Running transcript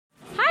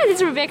this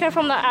is Rebecca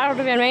from the Art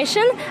of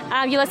Animation.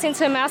 You're listening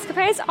to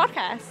Mousecapades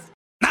podcast.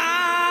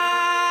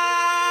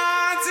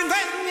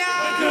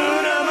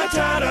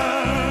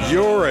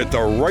 You're at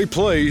the right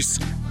place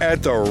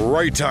at the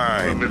right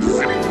time.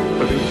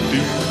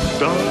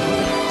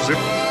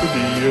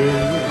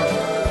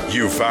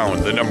 You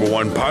found the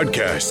 #1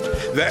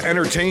 podcast that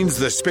entertains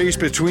the space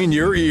between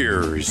your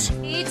ears.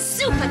 It's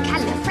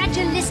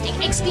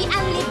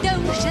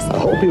supercalifragilisticexpialidocious. I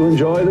hope you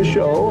enjoy the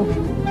show.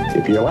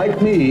 If you're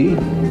like me,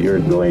 you're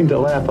going to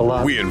laugh a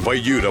lot. We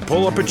invite you to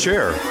pull up a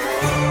chair.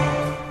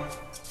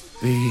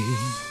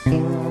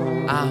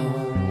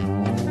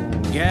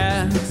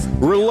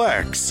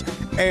 Relax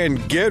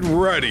and get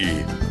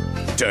ready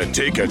to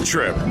take a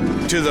trip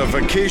to the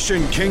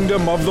vacation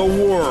kingdom of the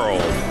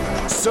world.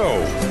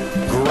 So,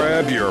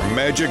 grab your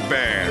magic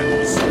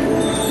bands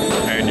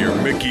and your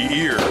Mickey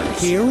ears.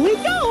 Here we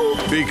go.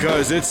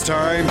 Because it's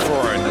time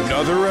for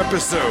another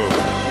episode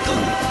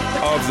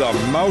of the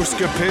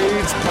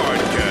Mousecapades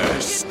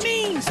podcast. It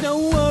means no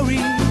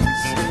worries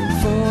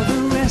for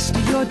the rest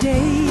of your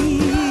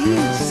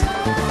days.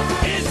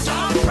 It's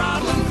our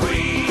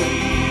problem-free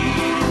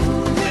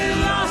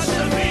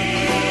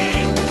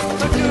philosophy.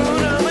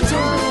 Hakuna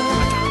Matata.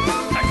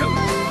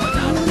 Hakuna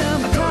Matata.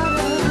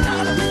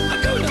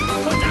 Hakuna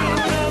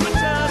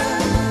Matata.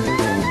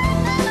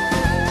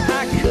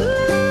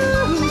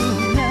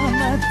 Hakuna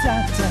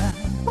Matata.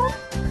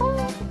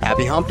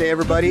 Happy Hump Day,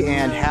 everybody,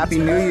 and Happy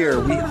New Year.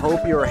 We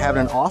hope you are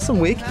having an awesome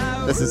week.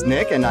 This is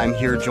Nick, and I'm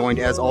here joined,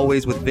 as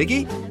always, with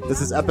Viggy.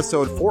 This is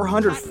episode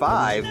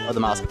 405 of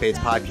the Mousecapades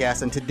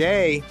podcast, and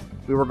today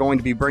we were going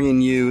to be bringing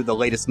you the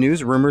latest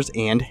news, rumors,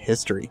 and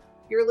history.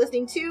 You're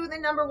listening to the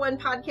 #1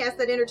 podcast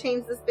that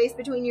entertains the space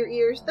between your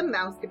ears, the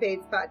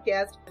Mousecapades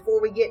podcast. Before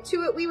we get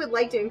to it, we would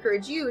like to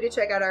encourage you to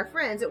check out our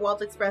friends at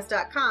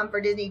WaltExpress.com for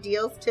Disney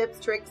deals,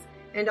 tips, tricks,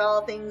 and all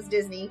things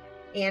Disney.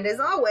 And as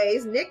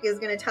always, Nick is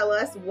going to tell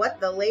us what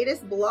the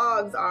latest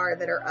blogs are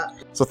that are up.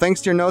 So thanks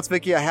to your notes,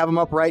 Vicky, I have them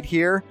up right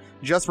here.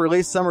 Just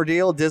released summer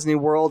deal, Disney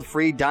World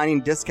free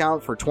dining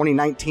discount for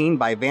 2019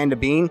 by Vanda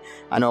Bean.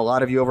 I know a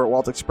lot of you over at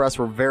Walt Express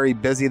were very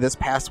busy this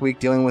past week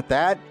dealing with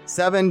that.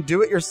 7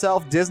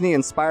 do-it-yourself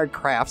Disney-inspired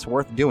crafts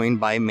worth doing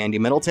by Mandy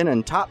Middleton.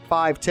 And top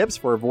 5 tips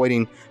for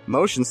avoiding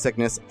motion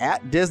sickness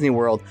at Disney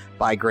World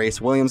by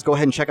Grace Williams. Go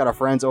ahead and check out our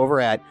friends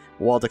over at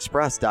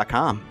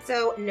WaltExpress.com.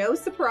 So no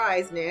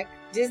surprise, Nick.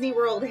 Disney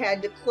World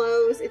had to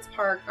close its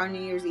park on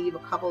New Year's Eve a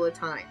couple of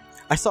times.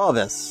 I saw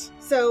this.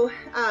 So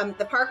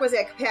the park was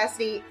at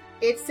capacity.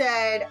 It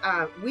said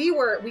we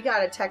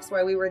got a text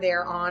while we were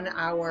there on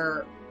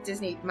our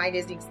My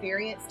Disney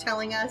Experience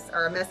telling us,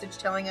 or a message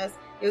telling us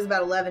it was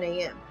about 11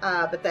 a.m.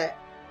 But the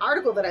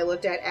article that I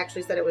looked at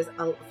actually said it was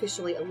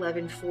officially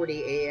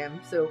 11:40 a.m.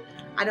 So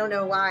I don't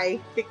know why.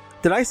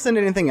 Did I send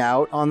anything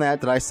out on that?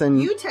 Did I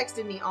send... You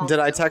texted me also. Did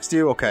I text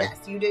you? Okay.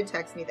 Yes, you did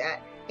text me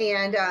that.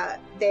 And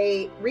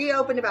they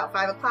reopened about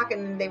 5 o'clock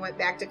and then they went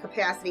back to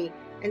capacity.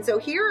 And so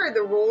here are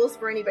the rules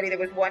for anybody that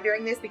was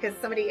wondering this, because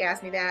somebody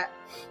asked me that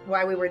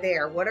while we were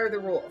there. What are the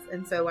rules?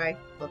 And so I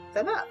looked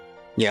them up.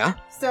 Yeah.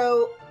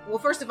 So, well,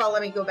 first of all,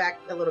 let me go back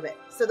a little bit.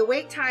 So the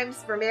wait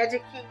times for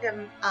Magic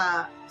Kingdom,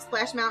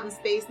 Splash Mountain,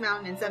 Space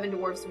Mountain, and Seven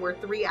Dwarfs were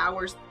 3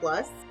 hours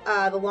plus.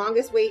 The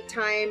longest wait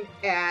time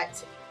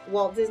at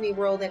Walt Disney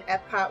World and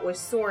Epcot was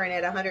Soarin'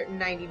 at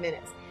 190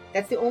 minutes.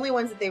 That's the only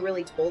ones that they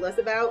really told us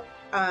about.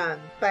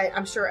 But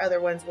I'm sure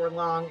other ones were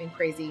long and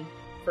crazy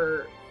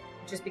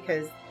just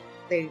because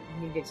they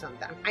needed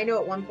something. I know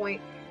at one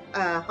point,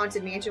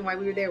 Haunted Mansion, while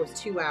we were there, was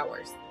 2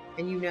 hours.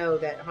 And you know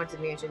that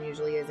Haunted Mansion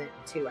usually isn't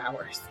 2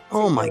 hours.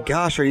 Oh my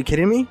gosh, are you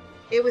kidding me?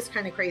 It was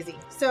kind of crazy.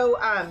 So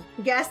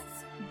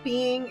guests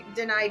being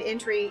denied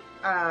entry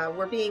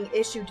were being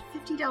issued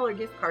 $50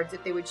 gift cards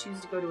if they would choose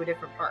to go to a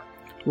different park.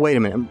 Wait a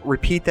minute,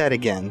 repeat that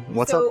again.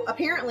 What's up? So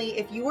apparently,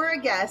 if you were a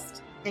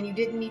guest and you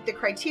didn't meet the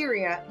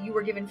criteria, you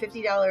were given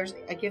 $50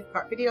 gift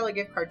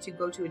card to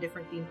go to a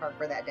different theme park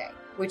for that day,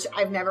 which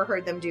I've never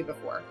heard them do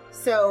before.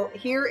 So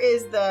here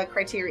is the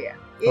criteria.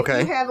 If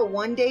you have a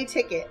one-day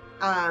ticket,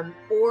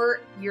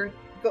 or you're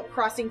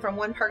crossing from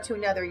one park to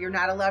another, you're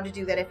not allowed to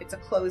do that if it's a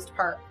closed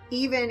park,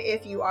 even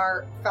if you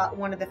are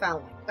one of the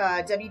following.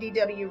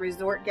 WDW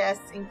resort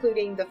guests,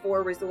 including the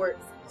 4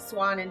 resorts,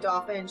 Swan and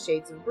Dolphin,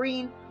 Shades of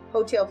Green,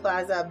 Hotel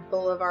Plaza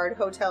Boulevard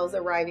hotels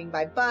arriving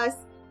by bus,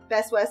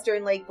 Best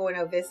Western Lake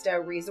Buena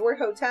Vista Resort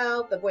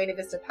Hotel, the Buena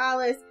Vista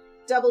Palace,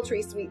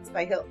 Doubletree Suites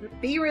by Hilton,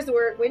 B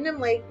Resort, Wyndham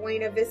Lake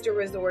Buena Vista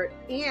Resort,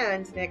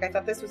 and, Nick, I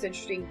thought this was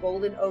interesting,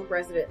 Golden Oak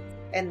Residence,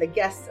 and the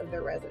guests of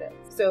their residence.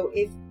 So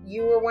if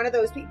you were one of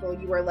those people,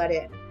 you were let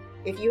in.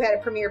 If you had a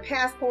Premier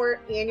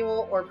Passport,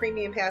 annual or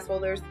premium pass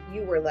holders,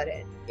 you were let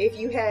in. If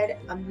you had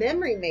a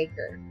Memory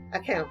Maker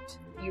account,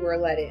 you were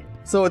let in.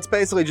 So it's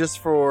basically just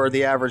for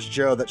the average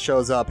Joe that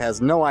shows up,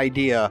 has no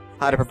idea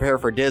how to prepare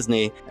for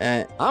Disney,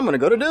 and I'm going to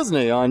go to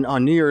Disney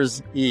on New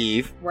Year's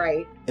Eve.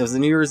 Right. It was the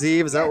New Year's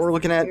Eve, is that what we're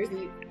looking at? New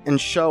Year's Eve. And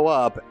show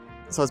up.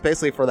 So it's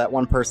basically for that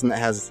one person that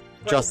has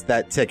just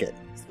that ticket.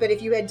 But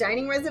if you had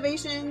dining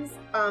reservations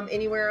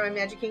anywhere on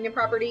Magic Kingdom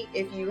property,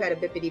 if you had a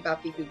Bippity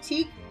Boppity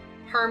Boutique,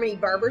 Harmony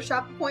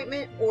Barbershop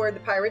appointment or the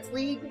Pirates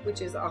League,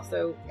 which is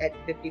also at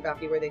Bippy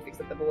Boppy where they fix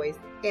up the boys.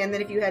 And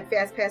then if you had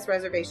Fast Pass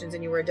reservations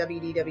and you were a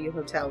WDW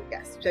hotel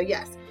guest. So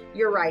yes,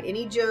 you're right.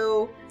 Any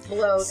Joe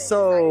Blow that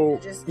So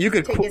decided to just you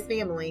could take his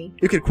family.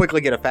 You could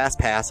quickly get a fast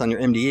pass on your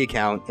MDE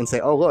account and say,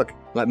 "Oh, look,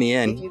 let me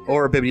If in," you could.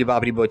 or Bibbidi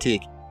Bobbidi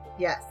Boutique.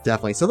 Yes.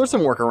 Definitely. So there's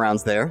some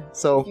workarounds there.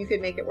 So If you could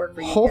make it work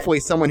for you.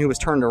 hopefully someone who was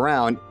turned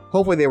around,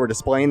 hopefully they were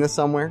displaying this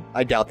somewhere.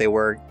 I doubt they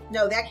were.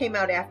 No, that came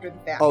out after the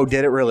fact. Oh,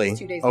 did it really?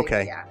 2 days Okay.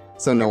 later, yeah.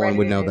 So no I read one it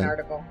would in know an then.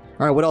 article.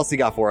 All right, what else you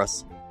got for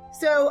us?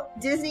 So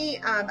Disney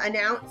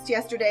announced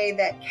yesterday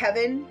that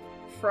Kevin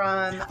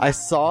from I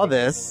saw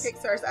this.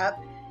 Pixar's Up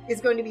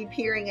is going to be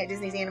appearing at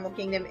Disney's Animal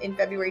Kingdom in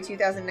February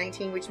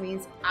 2019, which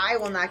means I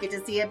will not get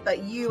to see it,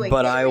 but you and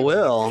But Kevin I get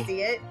will. to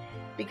see it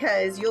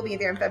because you'll be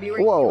there in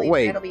February. Whoa, Kaylee,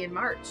 wait. That'll be in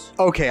March.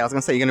 Okay, I was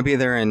going to say, you're going to be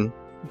there, and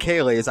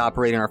Kaylee is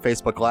operating our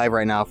Facebook Live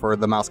right now for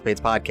the Mousecapades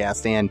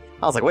podcast, and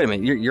I was like, wait a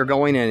minute, you're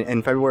going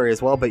in February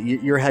as well, but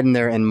you're heading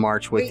there in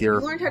March with Wait,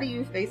 your you learned how to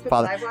use Facebook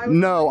father. Live while I was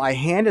No, I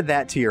handed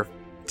that to your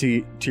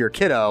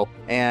kiddo,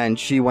 and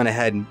she went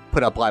ahead and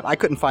put up live. I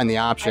couldn't find the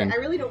option. I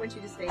really don't want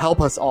you to stay.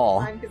 Help us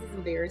all. Because it's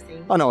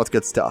embarrassing. Oh no, it's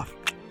good stuff.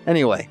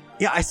 Anyway,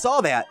 yeah, I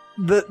saw that.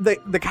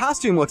 The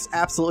costume looks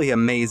absolutely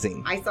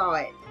amazing. I saw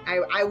it.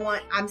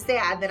 I'm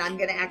sad that I'm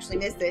going to actually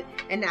miss it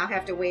and now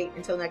have to wait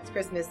until next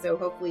Christmas. So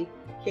hopefully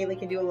Kaylee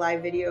can do a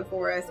live video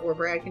for us, or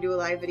Brad can do a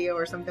live video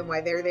or something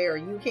while they're there, or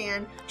you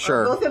can.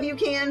 Sure. Or both of you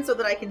can, so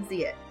that I can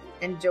see it.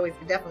 And Joey's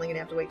definitely going to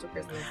have to wait till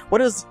Christmas. What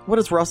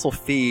does Russell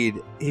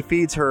feed? He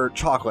feeds her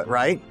chocolate,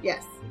 right?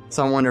 Yes.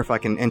 So I wonder if I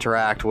can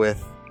interact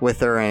with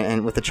her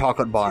and with the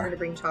chocolate You're bar. going to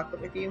bring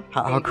chocolate with you.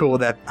 How Maybe. cool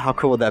would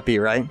that be,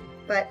 right?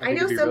 But I think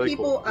know it'd be some really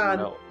people, cool to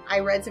know. I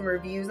read some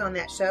reviews on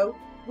that show.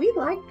 We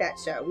liked that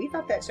show. We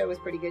thought that show was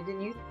pretty good.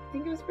 Didn't you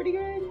think it was pretty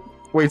good?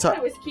 What are you It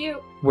talking? was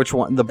cute. Which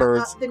one? The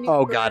birds? The new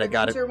Oh, Bird got it.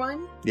 Adventure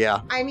one.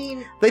 Yeah. I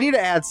mean, They need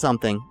to add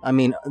something. I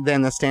mean,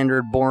 than the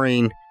standard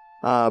boring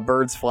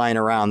birds flying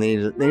around. They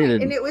need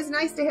and to it was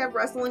nice to have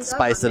Russell and Dove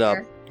spice on it up.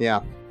 there.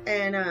 Yeah.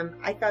 And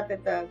I thought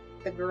that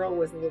the girl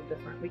was a little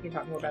different. We can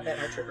talk more about that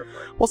in our trip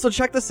report. Well, so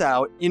check this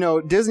out. You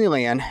know,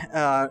 Disneyland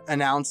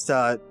announced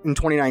in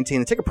 2019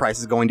 the ticket price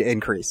is going to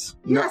increase.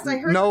 Yes, I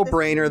heard No about this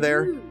brainer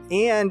there. news.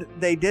 And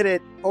they did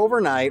it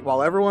overnight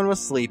while everyone was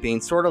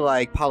sleeping, sort of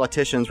like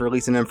politicians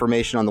releasing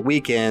information on the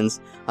weekends,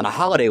 on a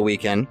holiday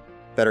weekend,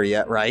 better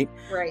yet, right?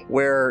 Right.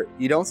 Where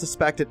you don't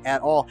suspect it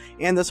at all.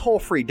 And this whole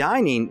free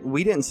dining,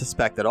 we didn't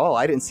suspect at all.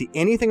 I didn't see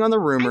anything on the I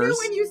know rumors.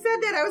 when you said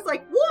that, I was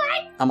like,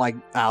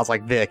 what? I was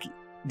like, Vic,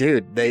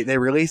 dude, they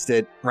released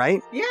it,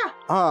 right? Yeah.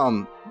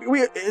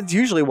 It's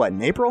usually what,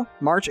 in April?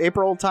 March,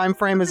 April time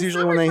frame is The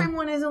usually when they... summertime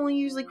one is only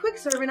usually quick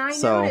serve, and I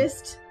So-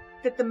 noticed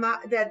that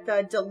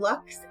the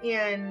deluxe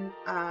and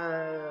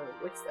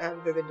what's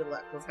other than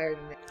deluxe was higher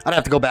than that. I'd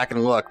have to go back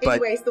and look, but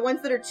Anyways, the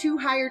ones that are two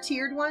higher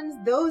tiered ones,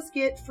 those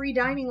get free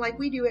dining like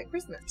we do at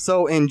Christmas.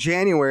 so in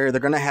January, they're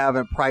going to have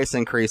a price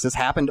increase. This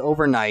happened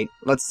overnight.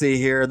 Let's see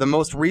here. The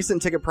most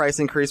recent ticket price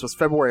increase was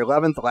February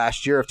 11th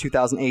last year of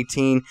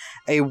 2018.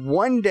 A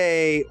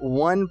one-day,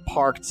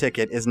 one-park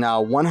ticket is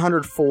now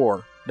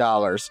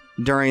 $104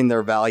 during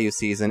their value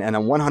season and a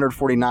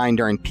 $149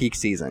 during peak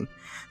season.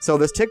 So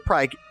this ticket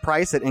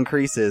price that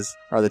increases,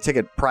 or the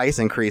ticket price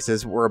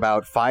increases, were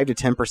about 5 to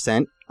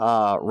 10%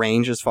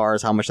 range as far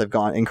as how much they've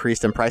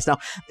increased in price. Now,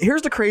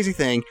 here's the crazy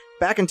thing.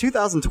 Back in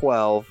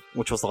 2012,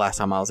 which was the last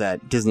time I was at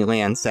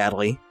Disneyland,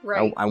 sadly.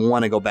 Right. I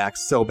want to go back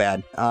so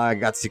bad. I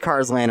got to see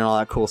Cars Land and all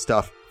that cool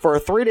stuff. For a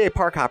 3-day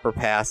park hopper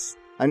pass,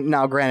 and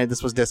now granted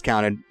this was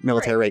discounted,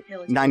 military Right,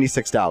 rate, military.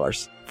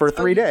 $96. For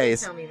 3 you did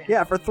days. tell me that.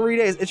 Yeah, for 3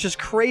 days. It's just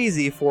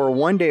crazy for a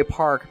 1-day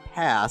park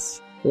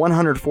pass.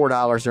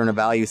 $104 during a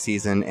value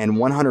season and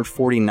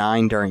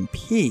 $149 during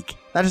peak.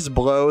 That just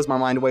blows my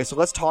mind away. So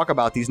let's talk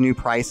about these new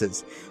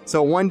prices.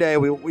 So one day,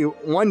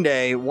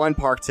 one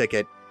park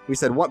ticket, we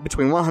said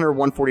between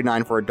 $100 and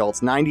 $149 for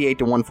adults, $98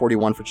 to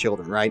 $141 for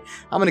children, right?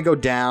 I'm going to go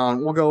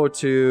down. We'll go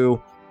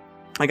to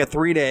like a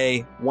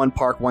 3-day, one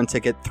park, one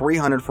ticket,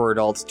 $300 for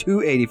adults,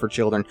 $280 for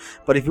children.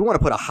 But if you want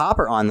to put a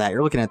hopper on that,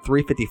 you're looking at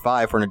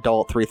 $355 for an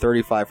adult,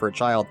 $335 for a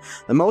child.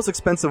 The most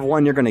expensive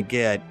one you're going to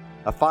get,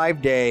 a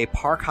 5-day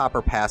park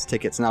hopper pass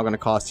ticket's now going to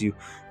cost you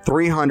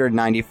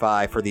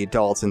 $395 for the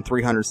adults and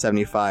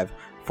 $375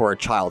 for a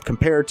child.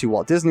 Compared to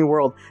Walt Disney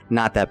World,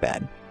 not that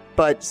bad,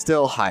 but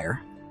still higher.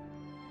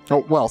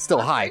 Oh, well, still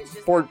high. It's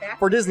just For not bad.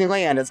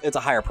 Disneyland, it's a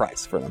higher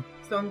price for them.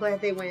 So I'm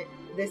glad they went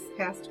this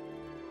past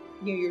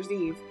New Year's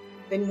Eve,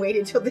 then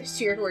waited till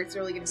this year where it's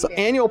really going to So be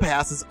bad. annual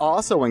passes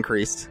also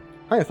increased.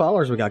 How many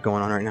followers we got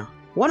going on right now?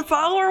 1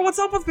 follower? What's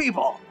up with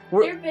people?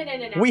 They've been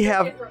in and out. we They're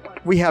have- different ones.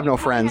 we have no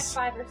We've probably had friends.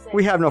 5 or 6.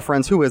 We have no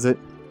friends. Who is it?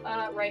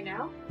 Right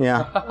now.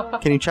 Yeah.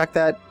 Can you check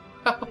that?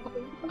 Oh,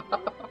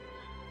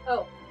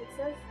 it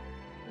says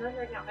none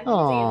right now. I think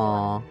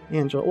Aww,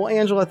 Angela. Well,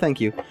 Angela,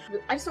 thank you.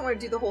 I just don't want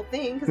to do the whole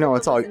thing. 'cause No, I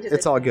it's all listen to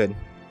it's all good.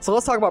 So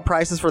let's talk about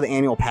prices for the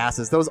annual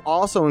passes. Those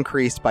also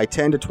increased by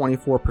 10 to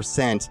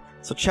 24%.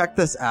 So check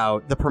this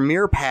out. The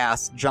Premier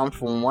Pass jumped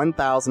from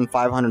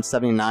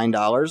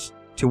 $1,579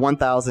 to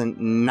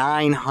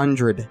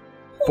 $1,900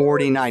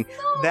 $49.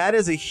 That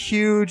is a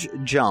huge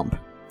jump.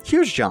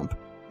 Huge jump.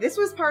 This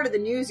was part of the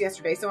news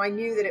yesterday, so I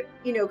knew that it,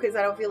 because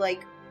I don't feel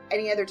like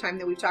any other time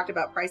that we've talked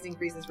about price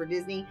increases for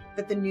Disney,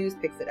 that the news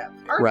picks it up.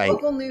 Our Right.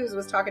 local news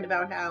was talking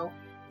about how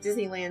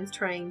Disneyland's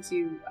trying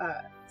to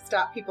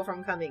stop people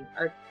from coming,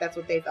 or that's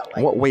what they felt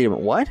like. What? Wait a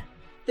minute. What?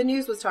 The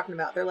news was talking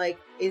about. They're like,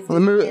 is Well,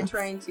 the mo- Disneyland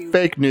trying to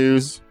Fake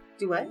news.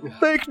 do what?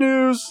 Fake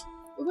news.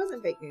 It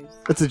wasn't fake news.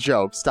 It's a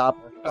joke. Stop.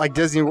 Like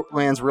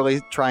Disneyland's really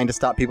trying to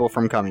stop people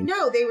from coming.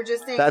 No, they were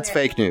just saying That's that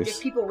fake news.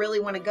 If people really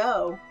want to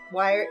go,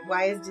 why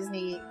is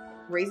Disney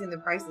raising the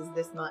prices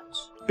this much?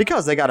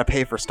 Because they got to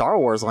pay for Star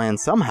Wars Land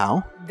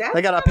somehow. That's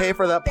They got to not- pay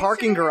for that they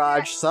parking should've had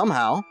garage that-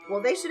 somehow.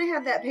 Well, they should have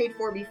had that paid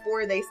for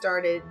before they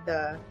started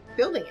the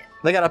building it.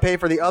 They got to pay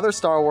for the other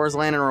Star Wars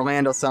Land in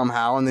Orlando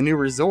somehow and the new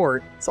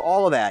resort. So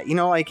all of that,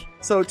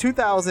 so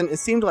 2000, it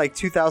seemed like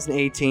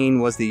 2018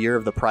 was the year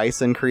of the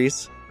price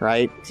increase,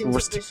 right? Until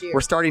this year.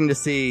 We're starting to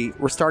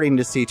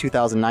see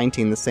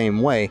 2019 the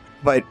same way.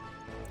 But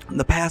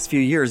the past few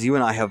years, you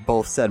and I have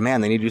both said,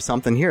 man, they need to do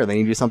something here. They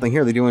need to do something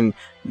here.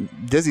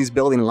 Disney's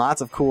building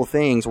lots of cool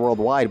things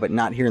worldwide, but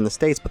not here in the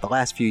States. But the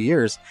last few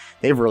years,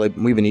 we've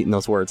been eating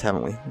those words,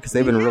 haven't we? Because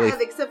they've been really...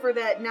 Except for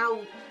that now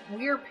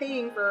we're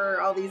paying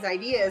for all these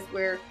ideas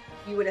where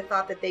you would have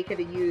thought that they could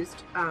have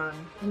used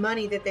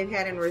money that they've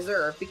had in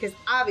reserve, because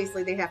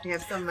obviously they have to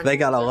have some money. They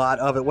got in a reserve. lot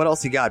of it. What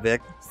else you got,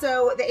 Vic?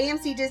 So the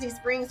AMC Disney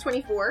Springs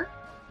 24,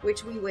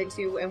 which we went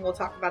to, and we'll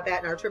talk about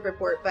that in our trip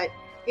report, but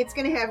it's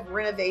going to have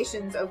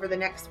renovations over the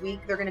next week.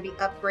 They're going to be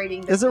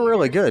upgrading. Is it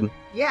really theaters. good?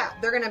 Yeah,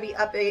 they're going to be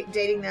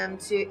updating them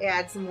to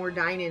add some more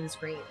dine-in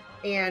screen.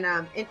 And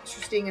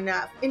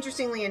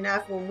interestingly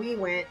enough, when we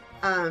went,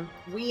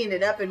 we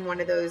ended up in one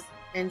of those,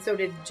 and so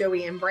did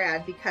Joey and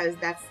Brad, because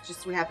that's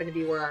just what happened to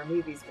be where our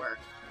movies were.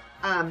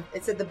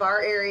 It said the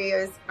bar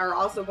areas are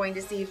also going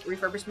to see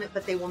refurbishment,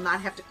 but they will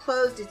not have to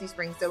close Disney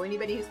Springs. So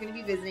anybody who's going to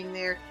be visiting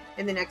there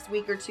in the next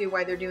week or two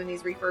while they're doing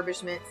these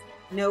refurbishments,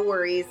 no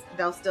worries.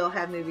 They'll still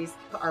have movies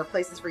or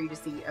places for you to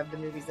see of the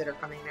movies that are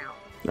coming out.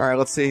 All right,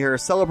 let's see here.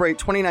 Celebrate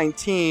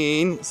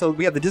 2019. So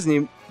we have the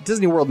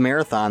Disney World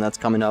Marathon that's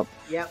coming up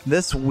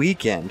this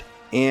weekend.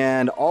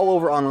 And all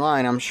over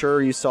online, I'm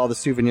sure you saw the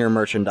souvenir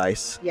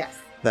merchandise. Yes.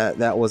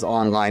 That was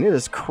online. It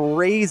is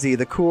crazy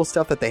the cool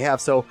stuff that they have.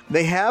 So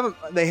they have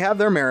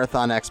their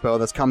Marathon Expo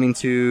that's coming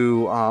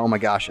to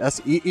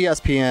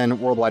ESPN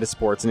Worldwide of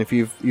Sports. And if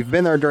you've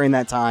been there during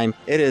that time,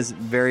 it is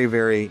very,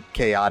 very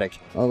chaotic.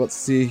 Let's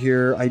see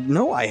here. I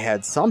know I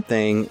had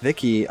something,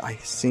 Vicky. I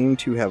seem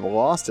to have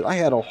lost it. I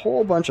had a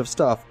whole bunch of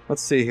stuff.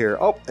 Let's see here.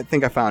 Oh, I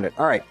think I found it.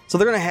 All right. So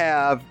they're gonna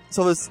have.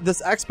 So this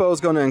expo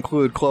is going to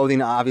include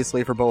clothing,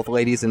 obviously, for both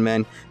ladies and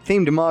men,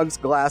 themed mugs,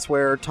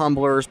 glassware,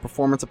 tumblers,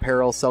 performance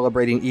apparel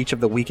celebrating each of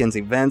the weekend's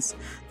events,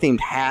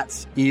 themed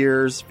hats,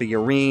 ears,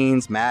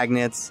 figurines,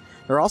 magnets.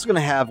 They're also going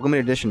to have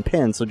limited edition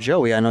pins. So,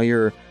 Joey, I know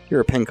you're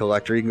a pin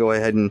collector. You can go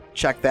ahead and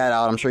check that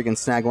out. I'm sure you can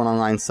snag one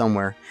online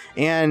somewhere.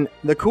 And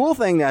the cool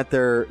thing that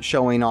they're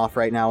showing off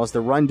right now is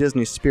the Run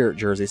Disney Spirit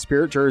jersey.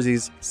 Spirit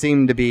jerseys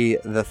seem to be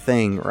the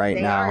thing right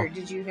They now. are.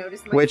 Did you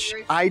notice my Which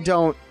Spirit I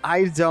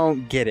jersey?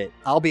 don't get it.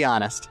 I'll be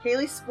honest.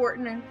 Haley's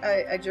sporting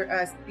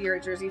a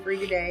Spirit jersey for you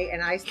today,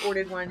 and I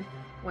sported one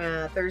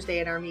Thursday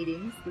at our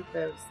meetings with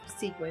the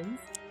sequins.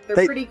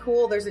 They're pretty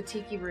cool. There's a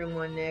Tiki Room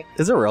one, Nick.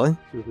 Is it really?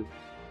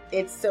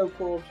 It's so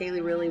cool.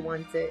 Kaylee really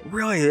wants it.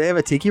 Really? They have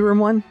a Tiki Room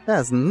one?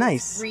 That's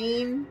nice.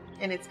 Green,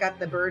 and it's got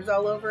the birds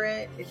all over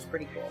it. It's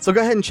pretty cool. So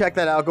go ahead and check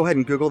that out. Go ahead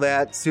and Google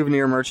that.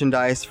 Souvenir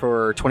merchandise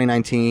for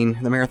 2019.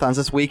 The marathon's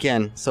this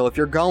weekend. So if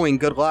you're going,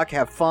 good luck.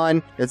 Have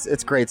fun.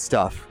 It's great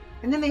stuff.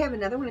 And then they have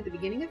another one at the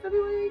beginning of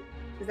February.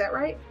 Is that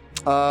right?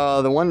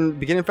 The one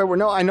beginning of February.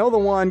 No, I know the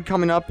one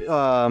coming up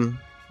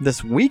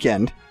this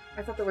weekend.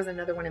 I thought there was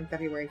another one in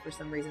February for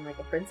some reason, like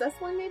a princess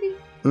one, maybe?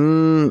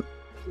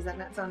 Does that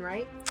not sound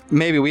right?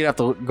 Maybe we'd have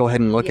to go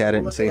ahead and look at it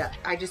and look see. it up.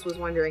 I just was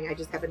wondering. I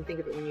just happened to think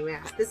of it when you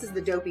asked. This is the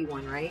Dopey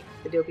one, right?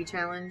 The Dopey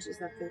Challenge? Is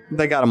that the...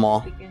 They got them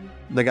all. weekend?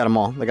 They got them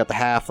all. They got the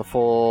half, the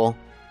full.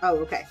 Oh,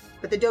 okay.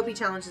 But the Dopey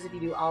Challenge is if you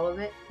do all of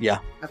it? Yeah.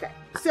 Okay.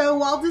 So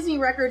Walt Disney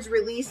Records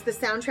released the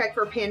soundtrack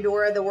for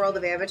Pandora, The World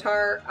of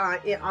Avatar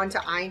onto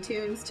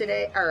iTunes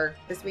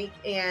this week.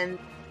 And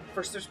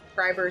for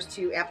subscribers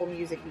to Apple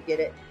Music, you get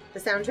it. The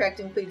soundtrack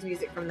includes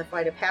music from The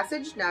Flight of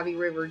Passage, Navi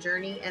River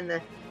Journey, and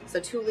the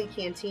Satuli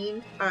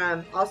Canteen.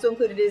 Also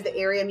included is the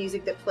area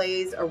music that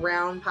plays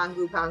around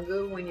Pangu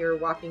Pangu when you're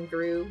walking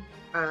through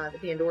the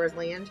Pandora's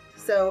land.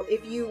 So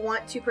if you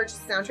want to purchase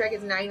the soundtrack,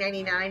 it's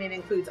 $9.99 and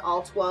includes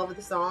all 12 of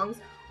the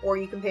songs, or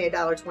you can pay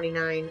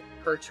 $1.29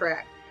 per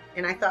track.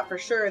 And I thought for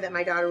sure that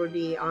my daughter would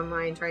be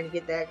online trying to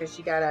get that because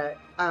she got a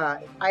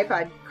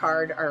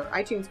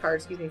iTunes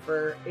card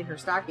for in her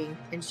stocking,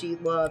 and she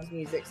loves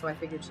music, so I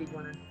figured she'd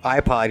want to.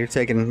 iPod,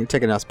 you're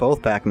taking us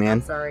both back,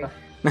 man. Sorry.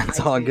 That's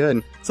all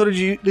good. So did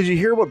you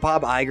hear what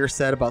Bob Iger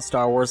said about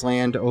Star Wars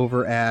Land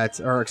over at,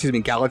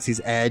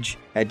 Galaxy's Edge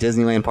at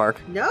Disneyland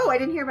Park? No, I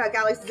didn't hear about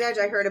Galaxy's Edge.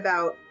 I heard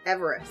about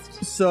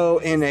Everest. So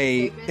in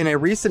a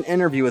recent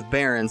interview with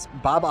Barron's,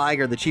 Bob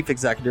Iger, the chief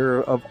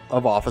executive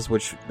of Office,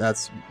 which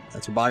that's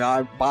who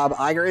Bob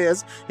Iger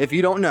is, if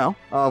you don't know,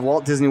 of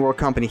Walt Disney World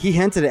Company, he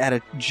hinted at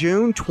a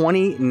June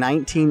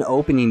 2019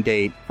 opening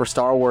date for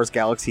Star Wars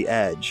Galaxy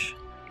Edge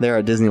there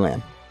at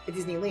Disneyland. At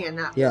Disneyland,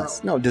 not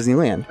Yes. World. No,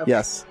 Disneyland. Okay.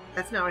 Yes.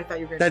 That's not what I thought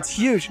you were going to That's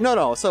huge.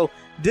 No. So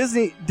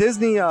the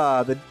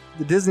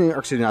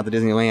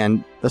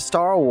Disneyland, the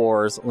Star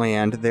Wars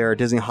land there at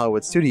Disney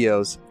Hollywood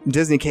Studios,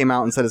 Disney came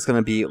out and said it's going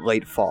to be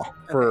late fall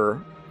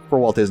for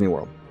Walt Disney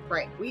World.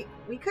 Right.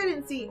 We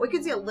couldn't see. We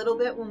could see a little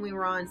bit when we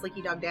were on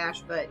Slinky Dog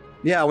Dash, but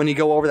Yeah, when you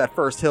go over that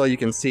first hill, you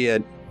can see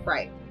it.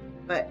 right.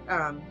 But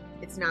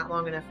it's not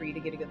long enough for you to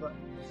get a good look.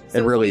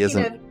 It really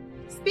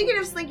Speaking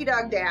of Slinky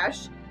Dog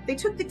Dash, they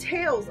took the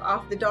tails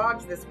off the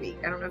dogs this week.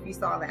 I don't know if you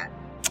saw that.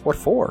 What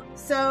for?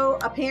 So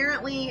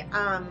apparently,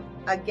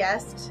 a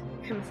guest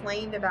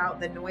complained about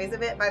the noise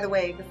of it. By the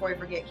way, before I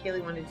forget,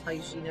 Kaylee wanted to tell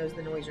you she knows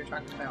the noise you're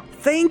talking about.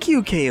 Thank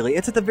you, Kaylee.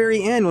 It's at the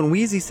very end when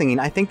Wheezy's singing.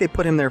 I think they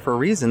put him there for a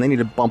reason. They need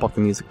to bump up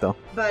the music, though.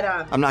 But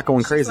I'm not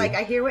going she's crazy. like,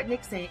 I hear what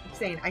Nick's saying.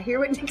 I hear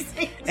what Nick's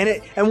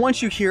saying. And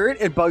once you hear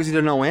it, it bugs you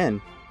to no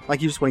end.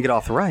 Like you just want to get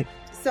off the ride.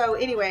 So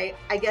anyway,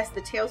 I guess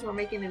the tails were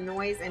making a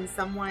noise, and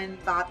someone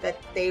thought that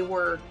they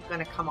were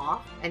going to come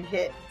off and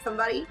hit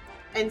somebody,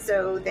 and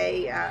so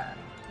they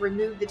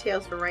removed the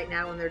tails for right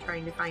now, and they're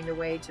trying to find a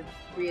way to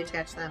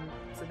reattach them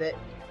so that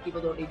people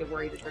don't need to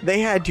worry that they're.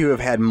 They had to have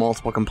had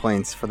multiple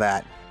complaints for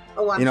that.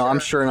 Oh, I'm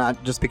sure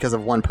not just because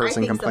of one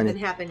person I think complaining.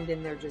 something happened,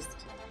 and they're just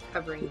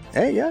covering.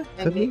 Hey, yeah.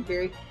 And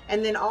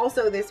and then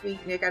also this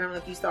week, Nick, I don't know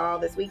if you saw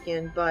this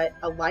weekend, but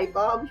a light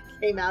bulb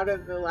came out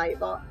of the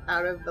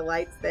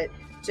lights that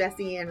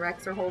Jesse and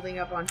Rex are holding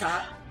up on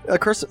top. A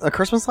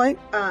Christmas light?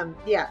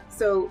 Yeah.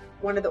 So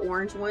one of the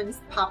orange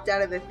ones popped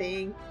out of the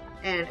thing,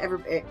 and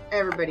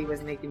everybody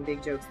was making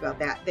big jokes about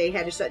that. They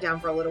had to shut down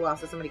for a little while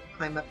so somebody could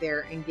climb up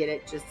there and get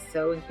it, just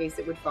so in case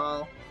it would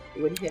fall,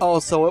 it wouldn't hit. Oh,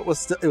 so it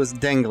was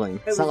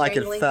dangling. It's not like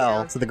it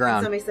fell down to the ground.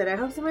 And somebody said, "I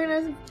hope somebody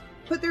doesn't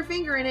put their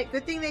finger in it.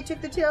 Good thing they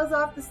took the tails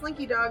off the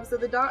Slinky Dog, so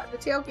the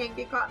tail can't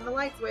get caught in the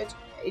light switch."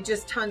 It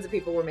just tons of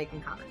people were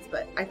making comments,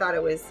 but I thought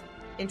it was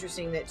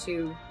interesting that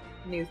two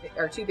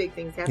big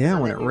things happen. Yeah,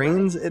 when it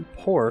rains, it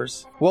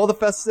pours. Well, the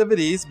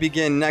festivities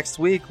begin next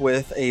week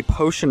with a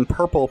Potion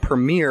Purple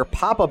premiere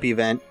pop-up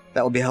event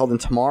that will be held in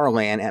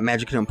Tomorrowland at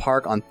Magic Kingdom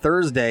Park on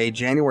Thursday,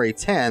 January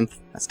 10th.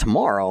 That's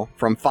tomorrow,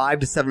 from 5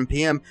 to 7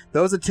 p.m.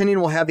 Those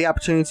attending will have the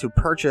opportunity to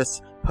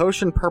purchase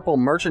Potion Purple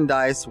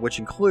merchandise, which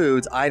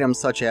includes items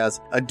such as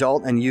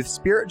adult and youth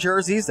spirit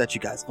jerseys that you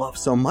guys love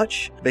so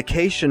much,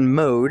 Vacation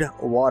Mode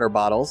water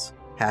bottles,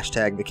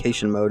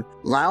 #Vacation Mode,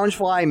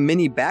 Loungefly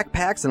mini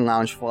backpacks and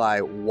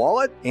Loungefly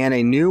wallet, and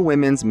a new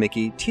women's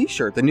Mickey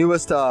t-shirt. The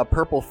newest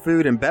purple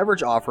food and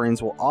beverage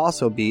offerings will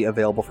also be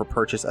available for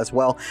purchase as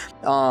well.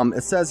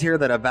 It says here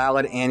that a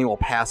valid annual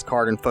pass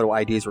card and photo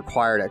ID is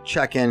required at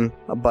check-in,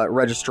 but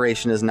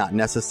registration is not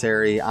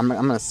necessary. I'm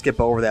going to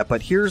skip over that,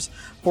 but here's,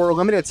 for a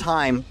limited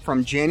time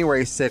from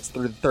January 6th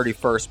through the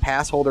 31st,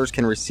 pass holders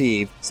can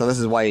receive, so this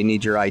is why you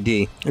need your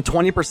ID, a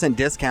 20%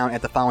 discount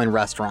at the following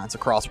restaurants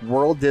across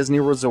World Disney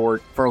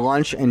Resort for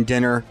lunch and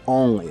dinner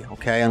only,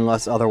 okay,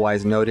 unless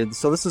otherwise noted.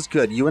 So this is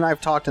good. You and I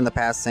have talked in the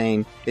past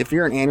saying if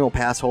you're an annual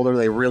pass holder,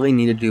 they really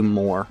need to do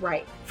more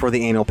for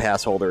the annual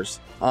pass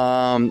holders.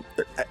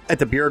 At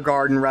the Beer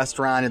Garden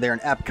restaurant, they're in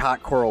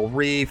Epcot, Coral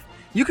Reef.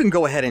 You can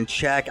go ahead and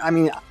check. I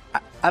mean,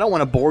 I don't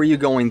want to bore you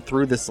going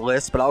through this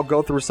list, but I'll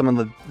go through some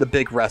of the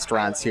big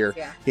restaurants here.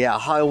 Yeah,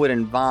 Hollywood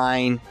and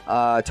Vine,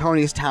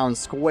 Tony's Town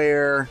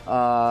Square.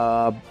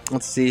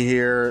 Let's see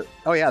here.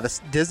 Oh yeah, the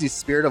Disney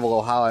Spirit of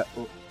Aloha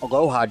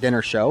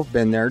dinner show.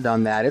 Been there,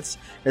 done that. It's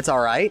all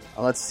right.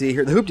 Let's see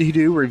here. The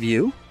Hoop-Dee-Doo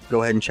review.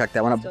 Go ahead and check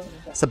that one up.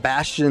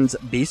 Sebastian's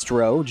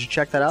Bistro. Did you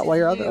check that out while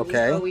you're out there?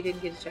 Okay. We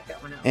didn't get to check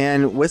that one out.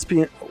 And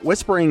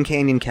Whispering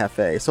Canyon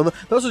Cafe. So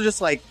those are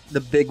just like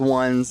the big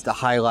ones to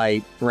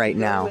highlight right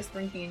now.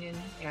 Whispering Canyon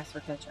asked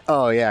for ketchup.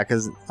 Oh, yeah,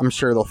 because I'm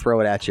sure they'll throw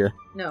it at you.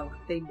 No,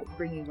 they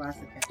bring you lots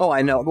of ketchup. Oh,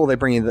 I know. Well, they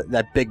bring you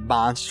that big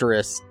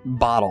monstrous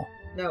bottle.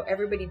 No,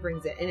 everybody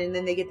brings it. And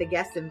then they get the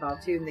guests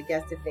involved, too. And the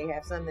guests, if they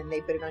have some, then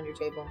they put it on your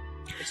table.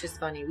 It's just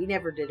funny. We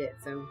never did it,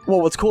 so... Well,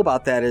 what's cool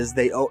about that is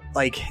they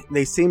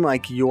seem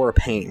like you're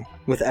paying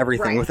with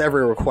everything, with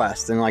every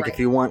request. And, if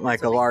you want,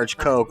 a large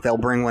Coke, they'll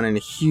bring one in a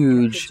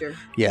huge...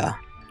 Yeah.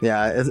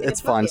 Yeah, it's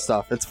fun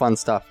stuff. It's fun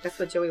stuff. That's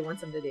what Joey wants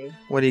them to do.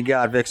 What do you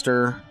got,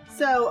 Vixter?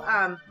 So,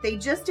 they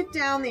just took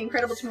down the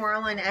Incredible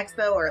Tomorrowland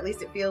Expo, or at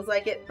least it feels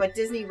like it, but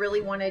Disney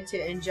really wanted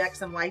to inject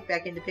some life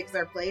back into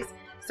Pixar Place.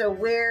 So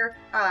where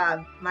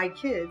my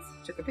kids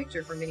took a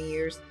picture for many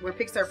years, where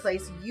Pixar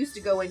Place used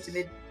to go into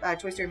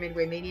Toy Story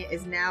Midway Mania,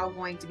 is now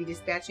going to be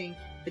dispatching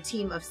the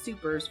team of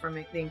supers from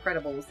The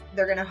Incredibles.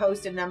 They're going to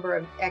host a number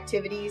of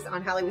activities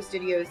on Hollywood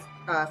Studios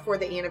for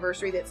the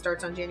anniversary that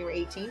starts on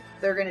January 18th.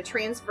 They're going to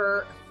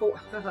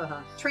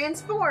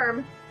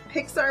transform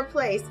Pixar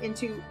Place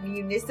into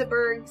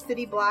Municiburg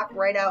City Block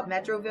right out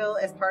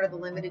Metroville as part of the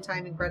limited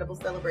time Incredible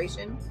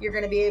celebration. You're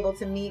going to be able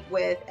to meet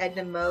with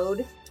Edna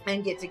Mode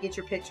and get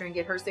your picture and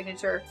get her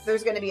signature.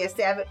 There's going to be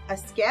a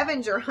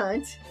scavenger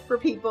hunt for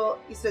people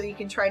so that you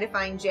can try to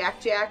find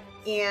Jack Jack.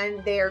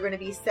 And they are going to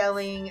be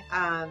selling,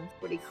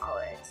 what do you call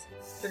it?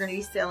 They're going to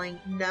be selling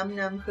Num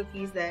Num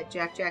cookies that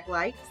Jack Jack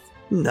likes.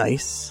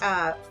 Nice.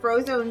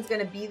 Frozone's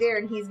going to be there,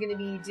 and he's going to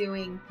be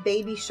doing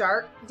Baby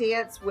Shark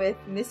dance with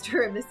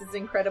Mr. and Mrs.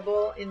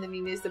 Incredible in the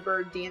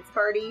Municiburg dance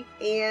party.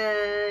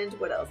 And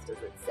what else does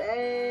it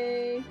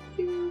say?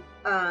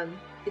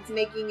 It's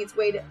making its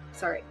way to...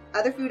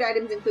 Other food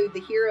items include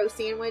the Hero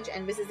Sandwich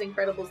and Mrs.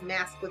 Incredible's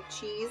Mask with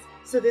Cheese.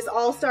 So this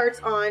all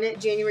starts on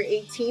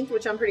January 18th,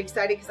 which I'm pretty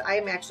excited because I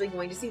am actually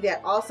going to see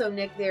that. Also,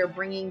 Nick, they're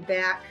bringing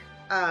back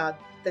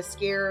the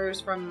scarers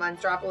from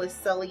Monstropolis,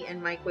 Sully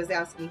and Mike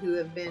Wazowski, who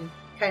have been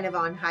kind of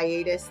on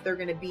hiatus. They're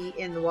going to be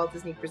in the Walt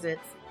Disney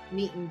Presents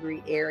meet and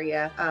greet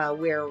area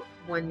where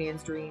One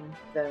Man's Dream,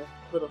 the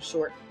little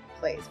short,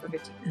 plays for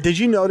 15 minutes. Did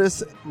you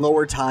notice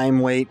lower time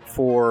wait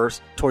for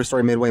Toy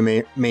Story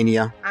Midway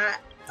Mania?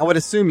 I would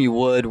assume you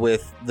would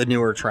with the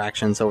newer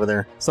attractions over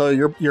there. So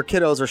your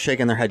kiddos are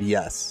shaking their head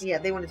yes. Yeah,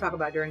 they want to talk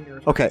about it during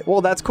their... Okay,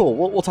 well that's cool.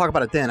 We'll talk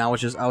about it then. I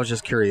was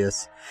just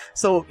curious.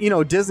 So,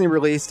 Disney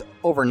released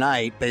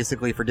overnight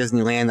basically for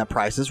Disneyland that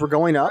prices were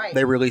going up. Right.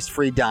 They released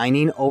free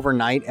dining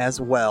overnight as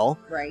well.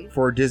 Right.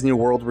 For Disney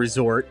World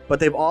Resort,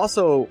 but they're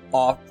also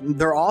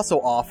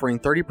offering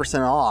 30%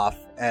 off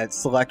at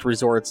select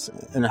resorts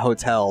and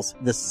hotels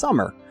this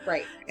summer.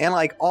 Right. And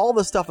all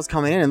the stuff is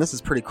coming in, and this is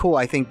pretty cool.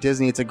 I think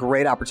Disney, it's a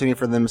great opportunity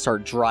for them to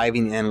start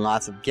driving in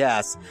lots of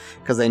guests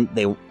because they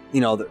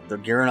they're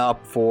gearing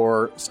up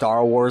for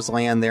Star Wars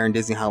Land there in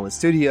Disney Hollywood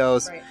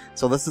Studios. Right.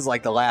 So this is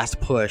the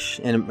last push,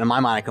 and in my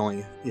mind, I can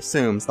only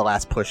assume it's the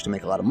last push to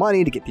make a lot of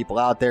money, to get people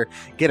out there,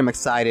 get them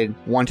excited,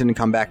 wanting to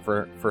come back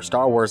for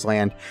Star Wars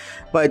Land.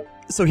 But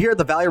so here at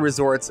the Value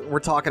Resorts, we're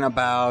talking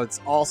about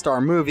all-star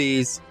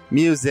movies,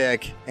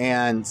 music,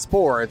 and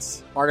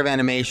sports, art of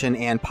animation,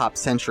 and Pop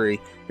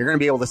Century. You're going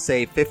to be able to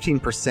save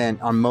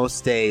 15% on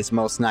most days,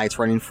 most nights,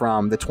 running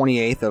from the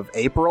 28th of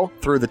April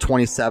through the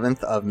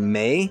 27th of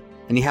May.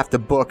 And you have to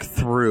book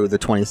through the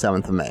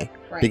 27th of May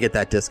to get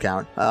that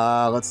discount.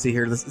 Let's see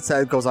here.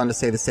 It goes on to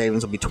say the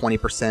savings will be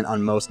 20%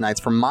 on most nights.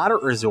 For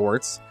moderate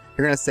resorts,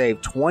 you're going to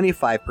save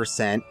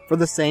 25% for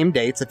the same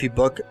dates if you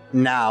book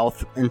now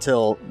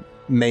until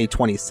May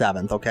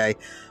 27th, okay?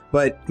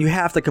 But you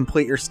have to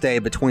complete your stay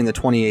between the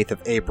 28th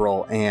of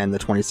April and the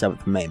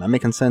 27th of May. Am I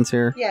making sense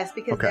here? Yes,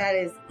 because that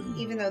is,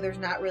 even though there's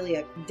not really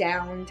a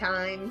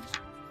downtime,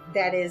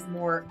 that is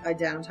more a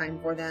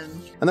downtime for them.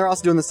 And they're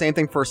also doing the same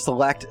thing for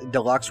select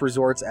deluxe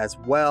resorts as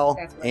well.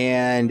 That's right.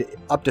 And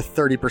up to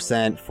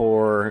 30%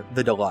 for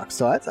the deluxe.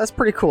 So that's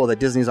pretty cool that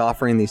Disney's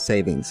offering these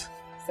savings.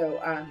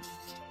 So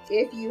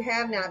if you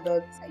have not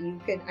booked,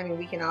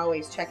 we can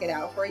always check it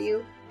out for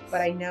you. But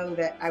I know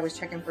that I was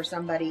checking for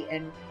somebody,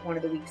 and one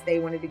of the weeks they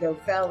wanted to go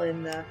fell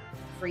in the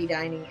free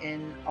dining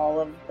in all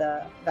of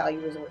the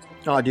Value Resorts.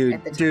 Oh,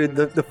 dude,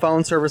 the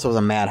phone service was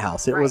a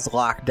madhouse. It was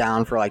locked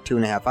down for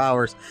 2.5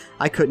 hours.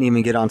 I couldn't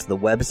even get onto the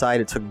website.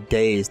 It took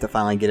days to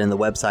finally get in the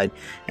website.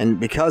 And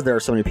because there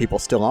are so many people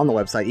still on the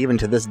website, even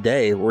to this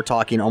day, we're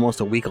talking almost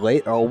a week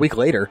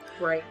later.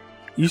 Right.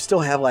 You still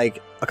have a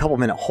couple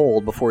minute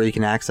hold before you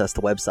can access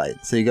the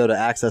website. So you go to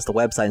access the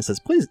website and it says,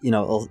 please,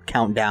 it'll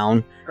count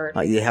down.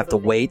 You have to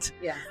wait.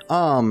 Yeah.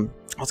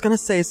 I was going to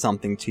say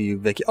something to you,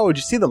 Vicky. Oh, did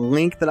you see the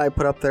link that I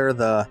put up there?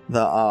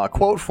 The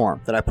quote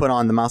form that I put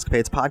on the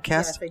Mousecapades podcast?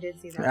 Yes, I did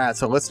see that. All right,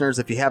 so listeners,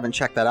 if you haven't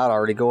checked that out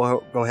already,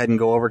 go ahead and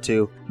go over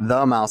to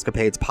the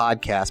Mousecapades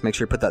podcast. Make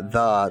sure you put that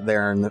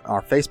there in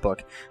our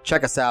Facebook.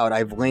 Check us out.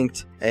 I've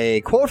linked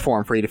a quote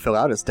form for you to fill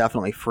out. It's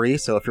definitely free.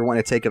 So if you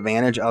want to take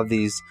advantage of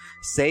these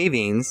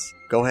savings,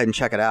 go ahead and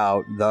check it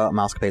out, the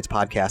Mousecapades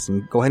podcast,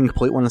 and go ahead and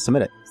complete one and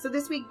submit it. So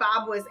this week,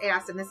 Bob was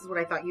asked, and this is what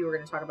I thought you were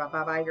going to talk about.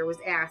 Bob Iger was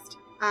asked,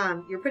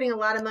 you're putting a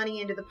lot of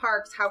money into the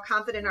parks. How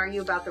confident are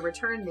you about the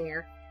return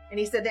there? And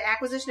he said the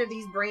acquisition of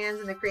these brands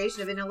and the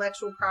creation of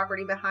intellectual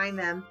property behind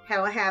them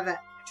will have a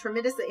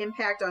tremendous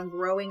impact on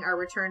growing our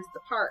returns at the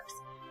parks.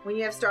 When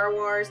you have Star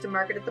Wars to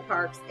market at the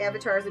parks,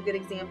 Avatar is a good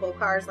example.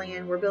 Cars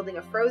Land. We're building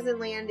a Frozen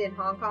Land in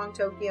Hong Kong,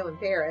 Tokyo, and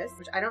Paris,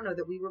 which I don't know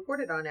that we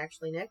reported on,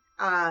 actually, Nick.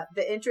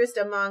 The interest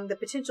among the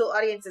potential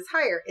audience is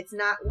higher. It's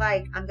not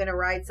like I'm going to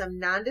ride some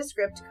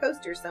nondescript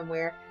coaster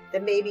somewhere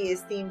that maybe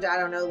is themed, I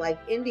don't know, like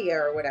India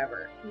or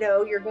whatever.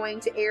 No, you're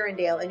going to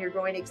Arendelle and you're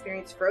going to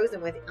experience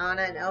Frozen with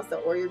Anna and Elsa,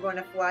 or you're going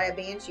to fly a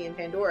Banshee in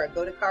Pandora,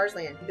 go to Cars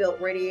Land,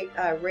 built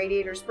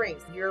Radiator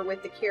Springs. You're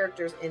with the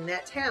characters in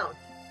that town.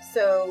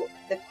 So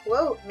the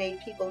quote made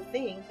people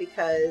think,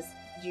 because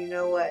do you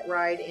know what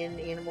ride in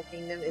Animal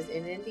Kingdom is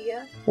in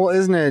India? Well,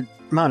 isn't it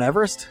Mount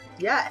Everest?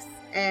 Yes.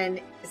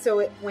 And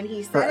so when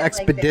he said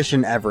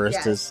Expedition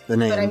Everest is the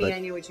name. But I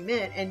knew what you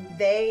meant. And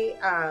they,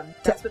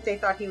 that's what they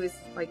thought he was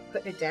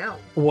putting it down.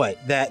 What?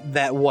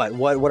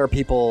 What are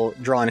people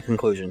drawing a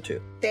conclusion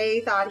to?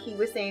 They thought he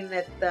was saying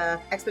that the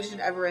Expedition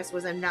Everest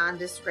was a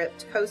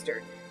nondescript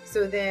coaster.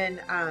 So then,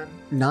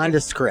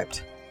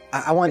 Nondescript.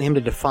 I want him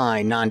to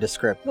define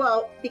nondescript.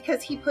 well,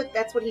 because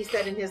that's what he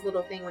said in his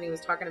little thing when he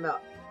was talking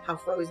about how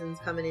Frozen's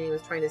coming and he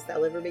was trying to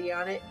sell everybody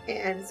on it.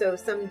 And so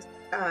some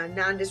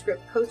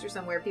nondescript poster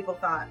somewhere, people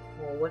thought,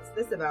 well, what's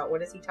this about?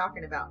 What is he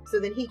talking about? So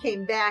then he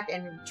came back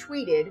and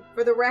tweeted,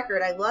 for the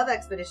record, I love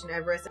Expedition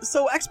Everest.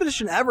 So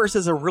Expedition Everest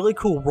is a really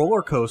cool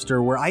roller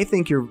coaster where I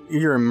think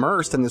you're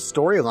immersed in the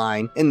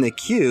storyline in the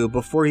queue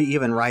before you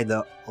even ride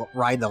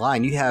the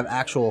line. You have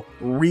actual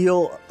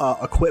real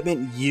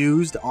equipment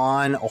used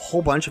on a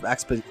whole bunch of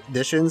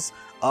expeditions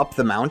up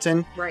the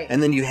mountain, Right.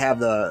 And then you have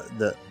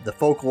the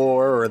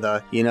folklore or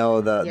the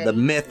Yeti.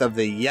 myth of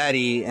the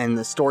Yeti and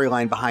the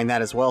storyline behind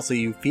that as well. So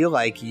you feel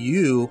like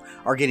you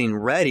are getting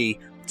ready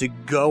to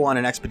go on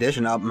an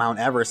expedition up Mount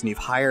Everest, and you've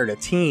hired a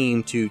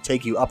team to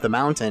take you up the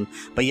mountain,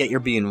 but yet you're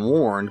being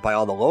warned by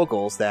all the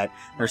locals that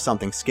there's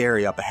something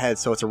scary up ahead.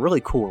 So it's a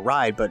really cool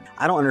ride, but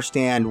I don't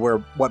understand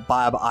what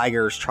Bob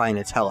Iger is trying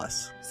to tell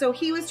us. So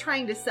he was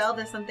trying to sell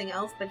this something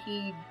else, but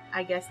he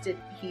just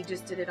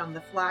did it on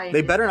the fly.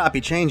 They better not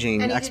be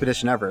changing And he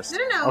Expedition Everest.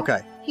 No.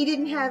 Okay. He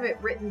didn't have it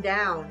written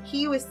down.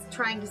 He was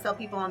trying to sell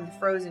people on the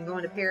Frozen,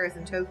 going to Paris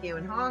and Tokyo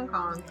and Hong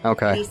Kong.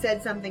 Okay. And he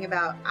said something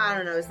about, I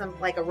don't know,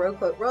 like a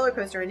roller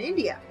coaster in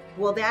India.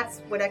 Well, that's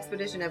what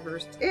Expedition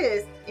Everest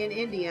is in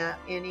India,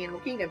 in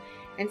Animal Kingdom.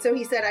 And so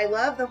he said, I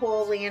love the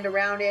whole land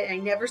around it. I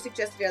never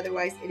suggested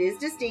otherwise. It is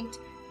distinct,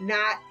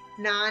 not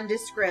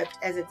nondescript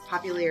as its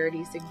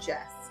popularity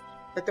suggests.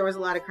 But there was a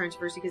lot of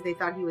controversy because they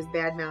thought he was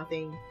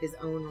bad-mouthing his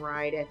own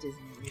ride at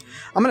Disney.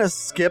 I'm going to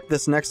skip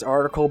this next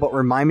article, but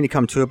remind me to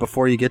come to it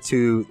before you get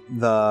to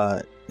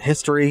the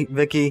history,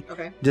 Vicky.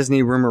 Okay.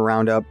 Disney Rumor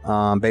Roundup.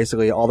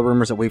 Basically, all the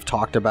rumors that we've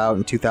talked about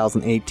in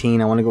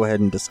 2018. I want to go ahead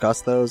and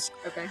discuss those.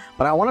 Okay.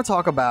 But I want to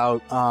talk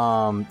about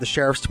the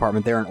Sheriff's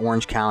Department there in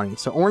Orange County.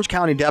 So Orange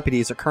County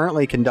deputies are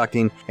currently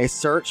conducting a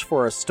search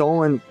for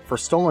stolen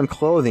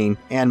clothing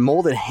and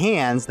molded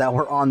hands that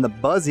were on the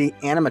Buzzy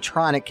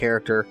animatronic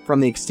character from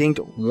the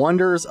extinct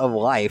Wonders of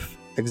Life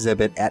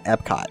exhibit at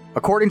Epcot.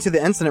 According to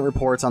the incident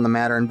reports on the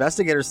matter,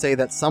 investigators say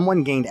that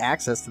someone gained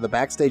access to the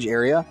backstage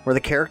area where the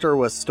character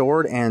was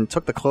stored and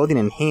took the clothing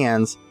and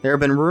hands. There have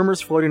been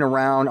rumors floating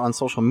around on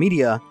social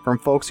media from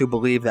folks who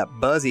believe that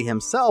Buzzy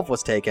himself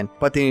was taken,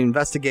 but the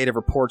investigative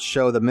reports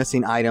show the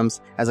missing items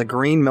as a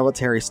green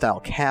military-style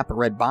cap, a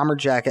red bomber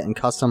jacket, and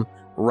custom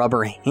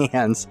rubber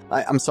hands.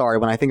 I'm sorry,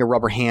 when I think of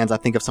rubber hands, I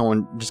think of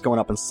someone just going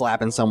up and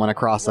slapping someone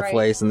across the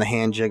face and the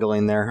hand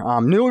jiggling there.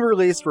 Newly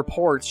released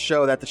reports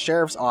show that the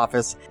sheriff's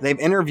office, they've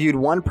interviewed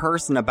one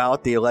person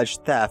about the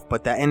alleged theft,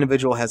 but that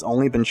individual has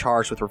only been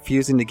charged with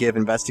refusing to give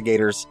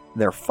investigators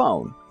their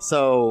phone.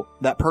 So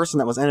that person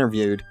that was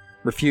interviewed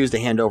refused to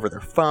hand over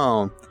their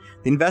phone.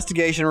 The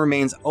investigation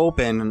remains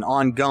open and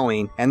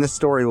ongoing, and this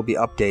story will be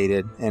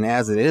updated. And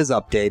as it is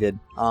updated,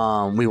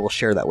 we will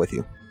share that with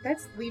you.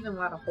 That's leaving a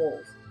lot of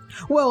holes.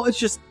 Well, it's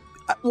just,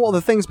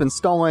 the thing's been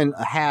stolen,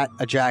 a hat,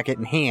 a jacket,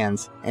 and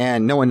hands,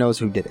 and no one knows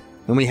who did it.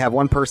 And we have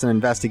one person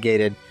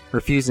investigated,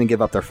 refusing to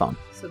give up their phone.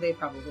 So they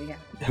probably have.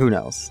 Who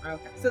knows?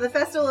 Okay. So the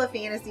Festival of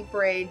Fantasy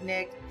Parade,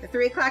 Nick, the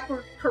 3 o'clock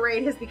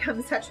parade has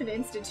become such an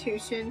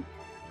institution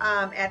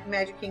at the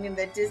Magic Kingdom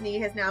that Disney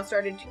has now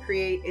started to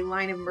create a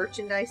line of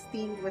merchandise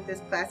themed with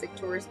this classic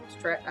tourist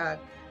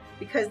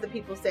because the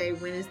people say,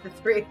 when is the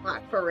 3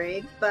 o'clock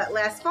parade? But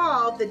last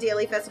fall, the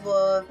daily Festival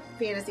of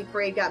Fantasy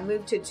Parade got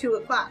moved to 2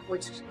 o'clock,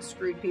 which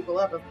screwed people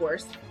up, of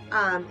course.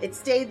 It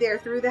stayed there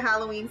through the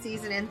Halloween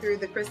season and through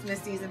the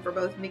Christmas season for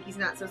both Mickey's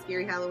Not So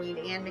Scary Halloween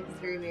and Mickey's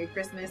Very Merry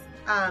Christmas.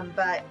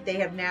 But they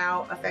have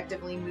now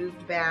effectively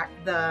moved back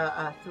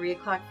the 3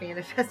 o'clock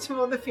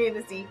Festival of the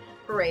Fantasy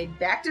Parade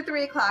back to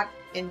 3 o'clock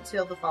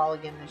until the fall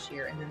again this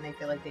year. And then they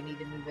feel like they need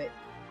to move it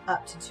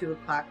up to 2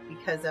 o'clock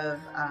because of,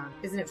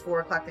 isn't it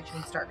 4 o'clock that you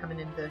can start coming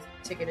into those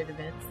ticketed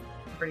events?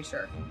 I'm pretty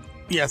sure.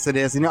 Yes, it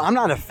is. I'm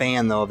not a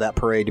fan, though, of that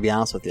parade, to be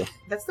honest with you.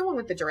 That's the one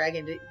with the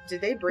dragon.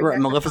 Did they bring back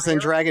Maleficent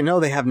the fire? Dragon? No,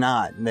 they have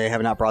not. They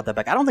have not brought that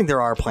back. I don't think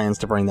there are plans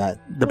to bring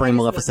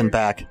Maleficent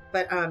back.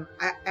 But I'm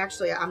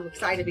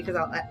excited because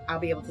I'll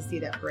be able to see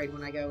that parade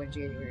when I go in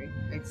January.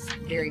 It's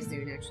very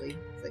soon, actually.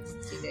 It's like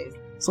 16 days.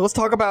 So let's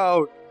talk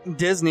about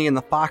Disney and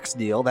the Fox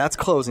deal. That's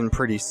closing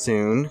pretty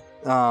soon.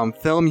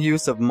 Film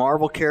use of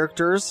Marvel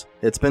characters,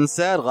 it's been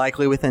said,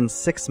 likely within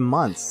 6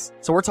 months.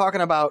 So we're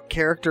talking about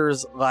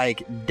characters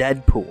like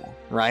Deadpool,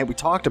 right? We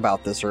talked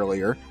about this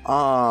earlier.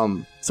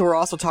 So we're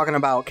also talking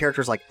about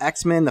characters like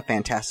X-Men, the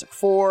Fantastic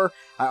Four.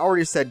 I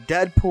already said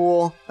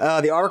Deadpool.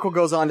 The article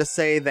goes on to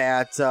say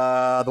that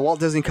the Walt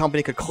Disney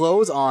Company could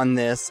close on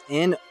this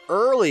in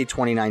early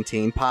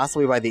 2019,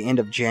 possibly by the end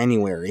of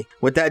January.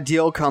 With that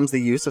deal comes the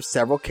use of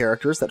several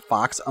characters that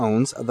Fox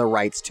owns the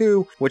rights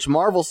to, which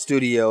Marvel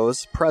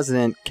Studios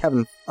president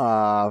Kevin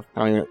Feige?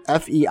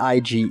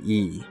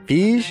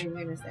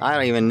 I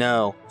don't even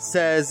know.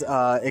 Says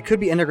it could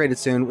be integrated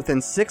soon,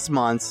 within 6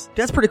 months.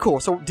 That's pretty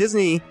cool. So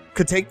Disney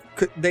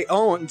they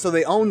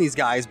own these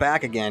guys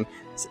back again.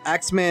 It's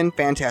X-Men,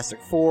 Fantastic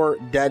Four,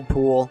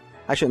 Deadpool.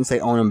 I shouldn't say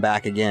own them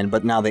back again,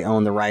 but now they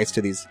own the rights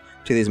to these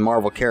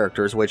Marvel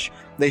characters, which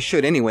they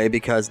should anyway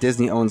because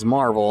Disney owns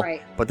Marvel,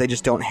 Right. but they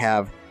just don't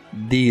have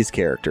these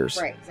characters.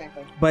 Right,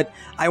 exactly. But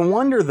I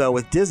wonder, though,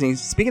 with Disney,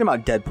 speaking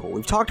about Deadpool,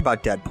 we've talked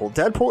about Deadpool.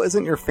 Deadpool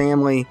isn't your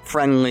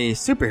family-friendly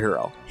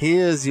superhero. He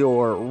is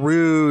your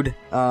rude,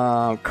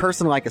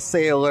 cursing like a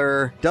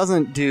sailor,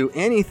 doesn't do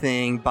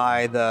anything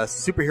by the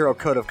superhero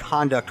code of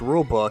conduct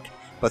rulebook,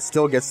 but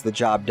still gets the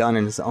job done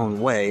in his own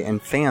way,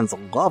 and fans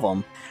love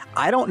him.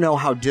 I don't know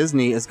how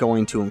Disney is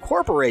going to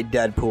incorporate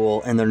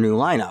Deadpool in their new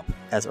lineup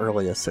as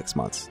early as 6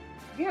 months.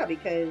 Yeah,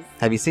 because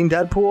Have you seen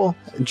Deadpool?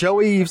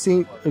 Joey, you've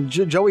seen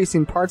Joey's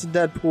seen parts of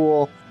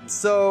Deadpool.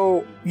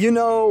 So,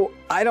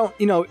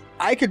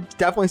 I could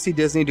definitely see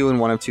Disney doing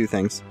one of two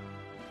things.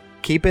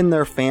 Keeping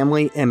their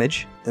family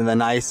image and the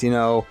nice,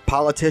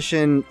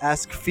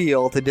 politician-esque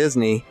feel to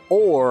Disney,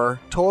 or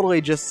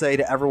totally just say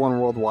to everyone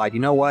worldwide, you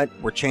know what?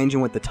 We're changing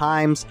with the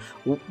times.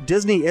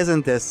 Disney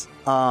isn't this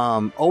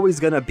always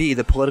going to be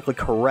the politically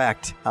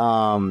correct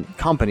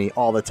company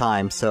all the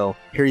time. So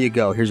here you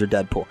go. Here's your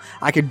Deadpool.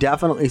 I could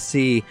definitely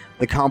see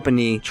the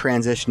company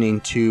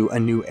transitioning to a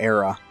new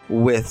era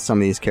with some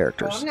of these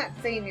characters. well,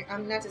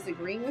 I'm not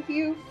disagreeing with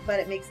you, but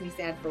it makes me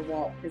sad for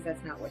Walt because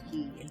that's not what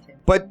he intended.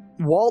 But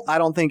Walt, I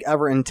don't think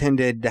ever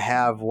intended to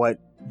have what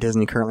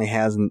Disney currently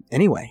has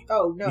anyway.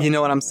 Oh, no. You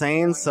know what I'm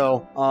saying?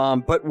 So,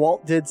 but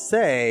Walt did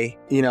say,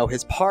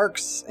 his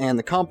parks and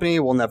the company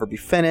will never be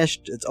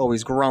finished. It's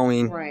always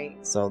growing. Right.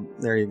 So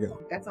there you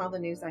go. That's all the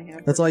news I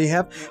have. That's all you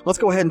have? Let's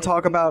go ahead and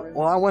talk about,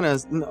 I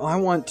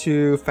want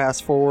to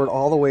fast forward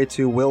all the way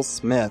to Will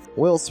Smith.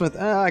 Will Smith,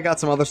 I got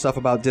some other stuff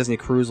about Disney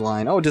Cruise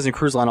Line. Oh, Disney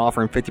Cruise Line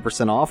offering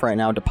 50% off right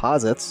now,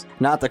 deposits.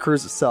 Not the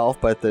cruise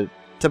itself, but the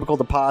typical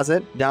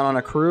deposit down on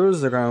a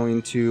cruise. They're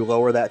going to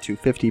lower that to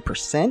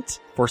 50%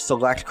 for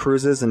select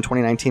cruises in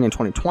 2019 and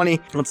 2020.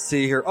 Let's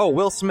see here. Oh,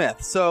 Will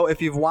Smith. So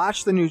if you've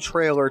watched the new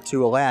trailer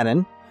to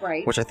Aladdin,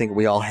 Right. which I think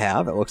we all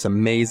have, it looks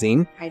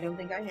amazing. I don't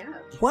think I have.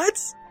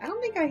 What? I don't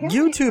think I have.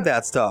 YouTube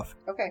that stuff.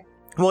 Okay.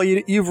 Well,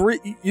 you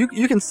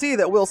can see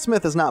that Will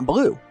Smith is not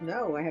blue.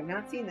 No, I have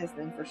not seen this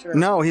then for sure.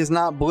 No, he's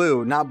not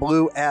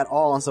blue at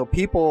all. And so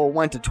people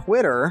went to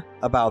Twitter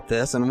about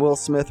this, and Will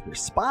Smith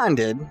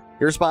responded.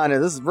 He responded,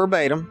 this is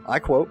verbatim, I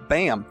quote,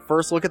 "Bam,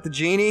 first look at the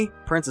genie,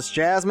 Princess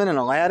Jasmine and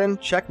Aladdin,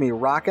 check me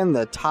rocking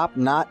the top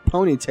knot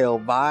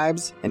ponytail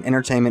vibes and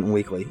Entertainment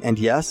Weekly. And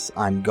yes,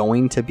 I'm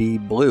going to be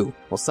blue."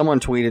 Well, someone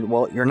tweeted,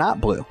 well, you're not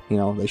blue.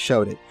 They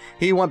showed it.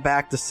 He went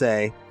back to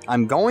say,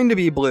 "I'm going to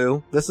be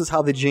blue. This is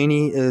how the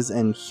genie is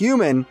in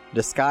human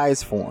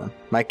disguise form.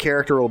 My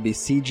character will be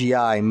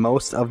CGI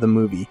most of the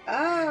movie."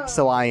 Oh.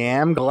 So I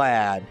am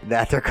glad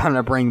that they're going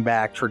to bring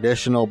back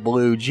traditional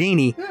blue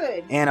genie.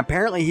 Good. And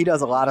apparently he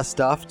does a lot of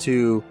stuff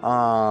to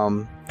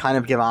kind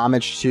of give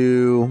homage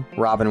to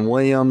Robin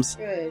Williams.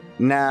 Good.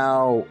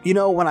 Now,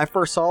 when I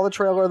first saw the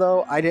trailer,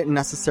 though, I didn't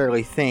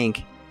necessarily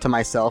think to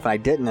myself, and I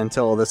didn't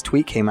until this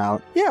tweet came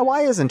out, yeah,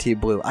 why isn't he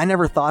blue? I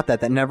never thought that.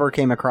 That never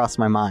came across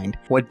my mind.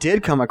 What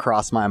did come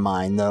across my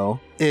mind, though,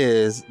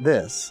 is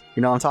this.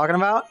 You know what I'm talking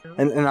about?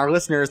 And our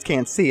listeners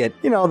can't see it.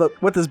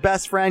 With his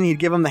best friend, he'd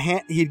give him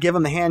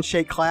the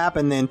handshake clap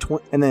and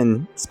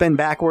then spin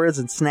backwards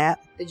and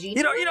snap. The genie?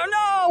 You don't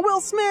know Will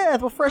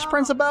Smith with Fresh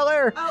Prince of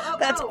Bel-Air.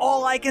 That's oh.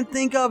 all I can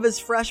think of is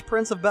Fresh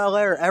Prince of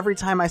Bel-Air every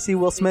time I see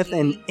Will Smith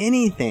in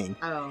anything.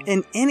 Oh.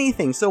 In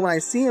anything. So when I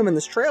see him in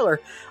this trailer,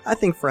 I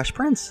think Fresh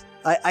Prince.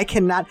 I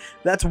cannot.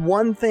 That's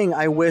one thing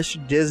I wish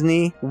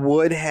Disney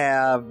would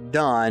have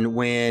done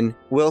when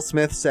Will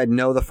Smith said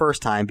no the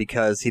first time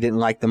because he didn't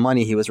like the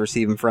money he was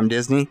receiving from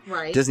Disney.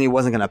 Right. Disney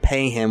wasn't going to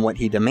pay him what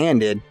he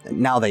demanded.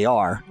 Now they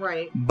are.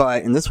 Right.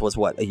 And this was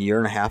a year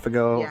and a half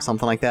ago, Yeah.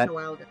 something like that. A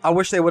while ago. I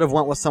wish they would have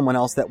went with someone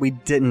else that we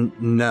didn't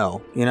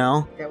know,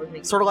 That would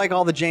make Sort of like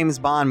all the James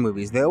Bond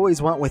movies. They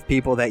always went with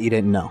people that you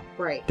didn't know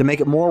Right. to make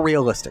it more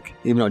realistic.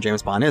 Even though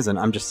James Bond isn't.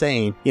 I'm just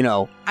saying,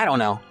 I don't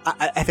know.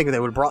 I think if they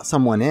would have brought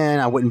someone in,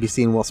 I wouldn't be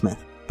seeing Will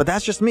Smith. But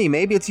that's just me.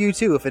 Maybe it's you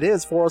too. If it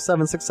is,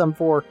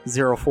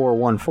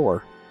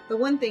 407-674-0414. The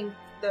one thing,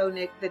 though,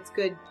 Nick, that's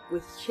good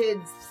with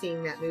kids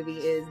seeing that movie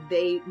is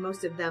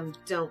most of them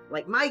don't,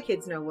 like my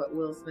kids know what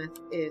Will Smith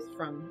is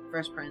from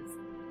Fresh Prince,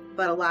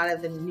 but a lot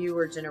of the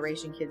newer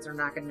generation kids are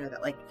not going to know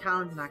that. Like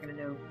Colin's not going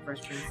to know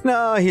Fresh Prince.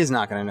 No, he's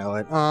not going to know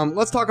it.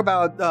 Let's talk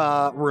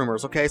about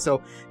rumors, okay?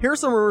 So here are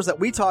some rumors that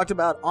we talked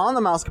about on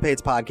the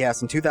Mousecapades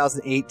podcast in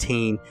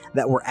 2018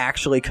 that were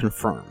actually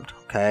confirmed,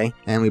 okay?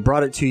 And we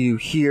brought it to you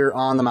here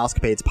on the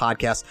Mousecapades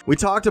podcast. We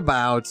talked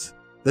about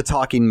the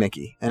Talking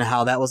Mickey and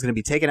how that was going to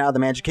be taken out of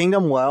the Magic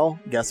Kingdom. Well,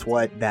 guess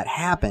what? That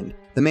happened.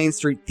 The Main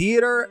Street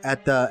Theater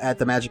at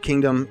the Magic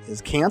Kingdom is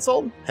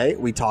canceled. Hey,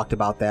 we talked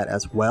about that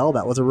as well.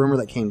 That was a rumor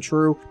that came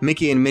true.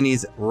 Mickey and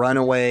Minnie's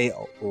Runaway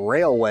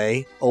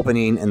Railway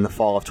opening in the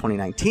fall of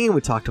 2019.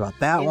 We talked about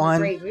that one.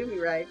 Great movie,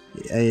 right?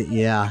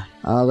 Yeah.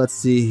 Let's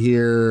see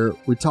here.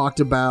 We talked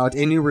about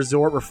a new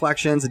resort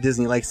reflections at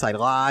Disney Lakeside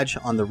Lodge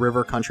on the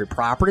River Country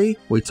property.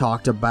 We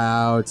talked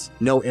about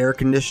no air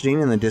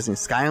conditioning in the Disney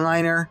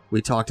Skyliner.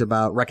 We talked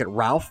about Wreck-It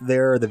Ralph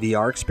there, the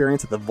VR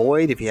experience at the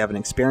Void. If you haven't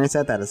experienced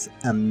that, that is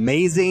amazing.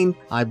 amazing.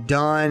 I've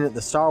done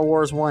the Star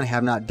Wars one,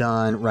 have not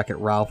done Wreck-It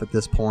Ralph at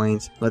this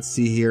point. Let's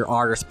see here.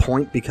 Artist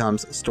Point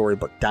becomes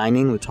Storybook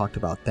Dining. We talked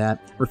about that.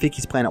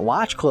 Rafiki's Planet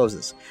Watch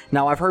closes.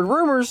 Now, I've heard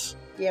rumors.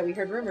 Yeah, we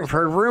heard rumors. I've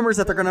heard rumors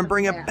that they're going to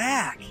bring it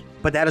back.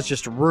 But that is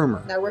just a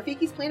rumor. Now,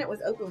 Rafiki's Planet was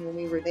open when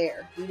we were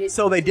there.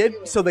 So they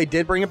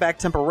did bring it back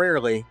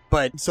temporarily.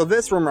 But so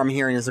this rumor I'm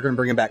hearing is they're going to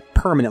bring it back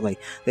permanently.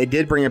 They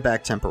did bring it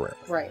back temporarily.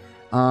 Right.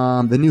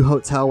 The new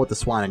hotel with the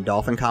Swan and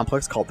Dolphin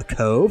complex called the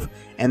Cove,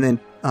 and then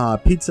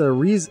Pizza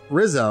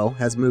Rizzo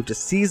has moved to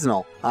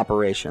seasonal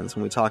operations.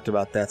 When we talked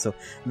about that, so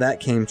that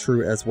came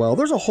true as well.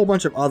 There's a whole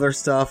bunch of other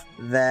stuff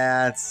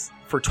that's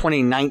for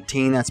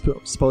 2019 that's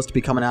supposed to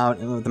be coming out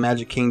in the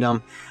Magic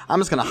Kingdom. I'm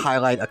just going to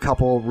highlight a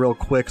couple real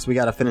quick because we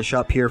got to finish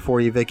up here for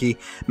you, Vicky.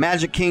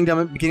 Magic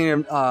Kingdom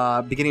beginning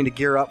to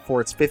gear up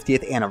for its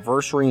 50th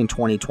anniversary in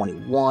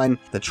 2021.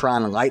 The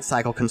Tron Light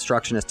Cycle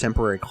construction is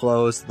temporarily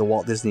closed. The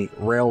Walt Disney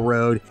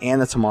Railroad and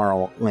the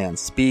Tomorrowland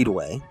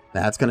Speedway.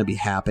 That's going to be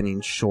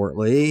happening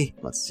shortly.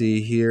 Let's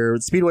see here.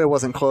 Speedway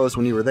wasn't closed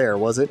when you were there,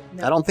 was it?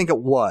 No. I don't think it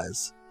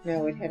was.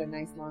 No, it had a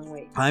nice long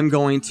wait. I'm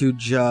going to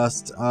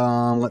just,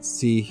 let's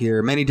see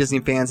here. Many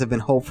Disney fans have been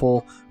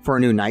hopeful for a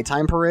new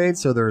nighttime parade,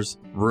 so there's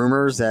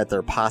rumors that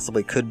there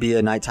possibly could be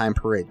a nighttime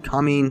parade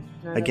coming.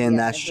 Again,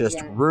 that's just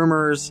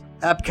rumors.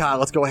 Epcot,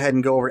 let's go ahead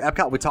and go over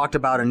Epcot. We talked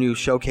about a new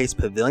showcase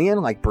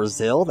pavilion like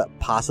Brazil that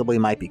possibly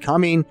might be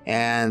coming,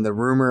 and the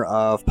rumor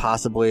of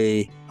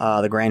possibly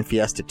the Grand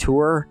Fiesta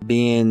Tour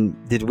being,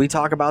 did we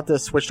talk about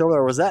this switched over,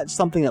 or was that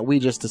something that we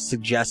just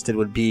suggested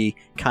would be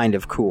kind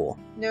of cool?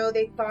 No,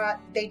 they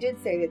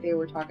did say that they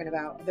were talking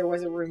about, there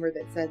was a rumor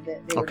that said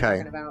that they were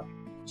talking about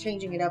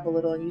changing it up a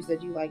little, and you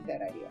said you liked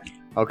that idea.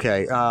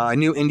 Okay, a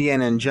new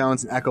Indiana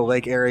Jones and Echo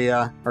Lake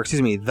area, or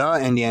excuse me, the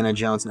Indiana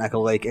Jones and Echo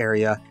Lake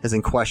area is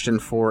in question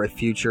for the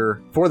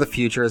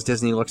future as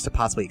Disney looks to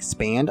possibly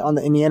expand on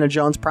the Indiana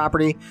Jones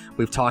property.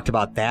 We've talked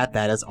about that.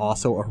 That is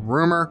also a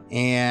rumor.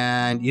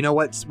 And you know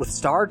what? With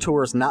Star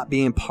Tours not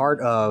being part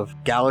of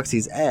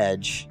Galaxy's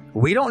Edge,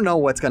 we don't know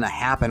what's going to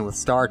happen with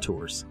Star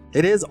Tours.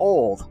 It is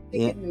old.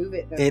 They could move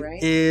it, though, right?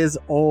 It is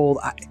old.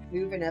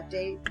 Move and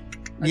update?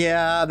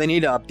 Yeah, they need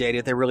to update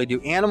it. They really do.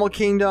 Animal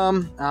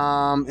Kingdom,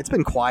 it's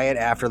been quiet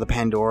after the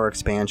Pandora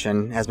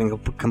expansion has been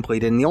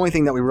completed. And the only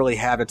thing that we really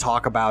have to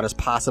talk about is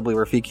possibly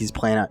Rafiki's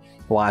Planet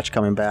Watch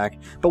coming back.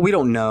 But we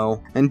don't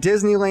know. And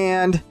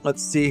Disneyland,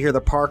 let's see here.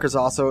 The park is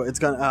also, it's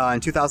going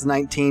in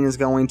 2019 is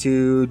going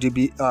to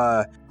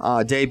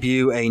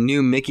debut a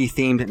new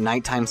Mickey-themed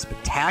nighttime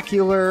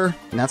spectacular.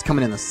 And that's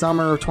coming in the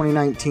summer of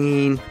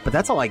 2019. But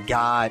that's all I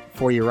got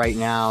for you right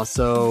now.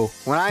 So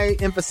when I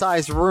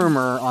emphasize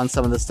rumor on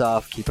some of this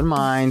stuff, keep in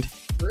mind,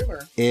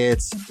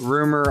 it's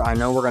rumor. I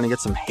know we're going to get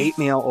some hate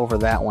mail over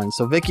that one.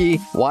 So, Vicky,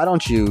 why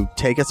don't you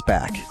take us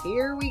back?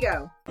 Here we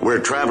go. We're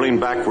traveling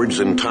backwards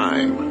in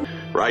time.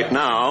 Right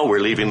now, we're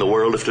leaving the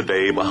world of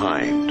today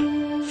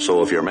behind.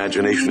 So if your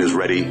imagination is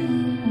ready,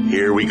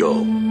 here we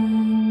go.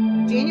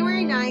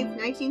 January 9th,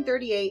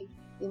 1938,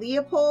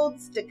 Leopold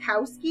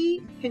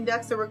Stokowski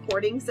conducts a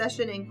recording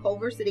session in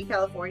Culver City,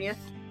 California,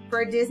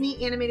 for a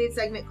Disney animated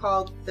segment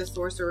called The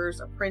Sorcerer's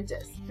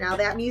Apprentice. Now,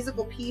 that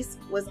musical piece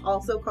was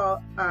also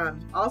called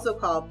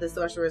The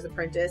Sorcerer's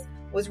Apprentice,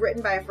 was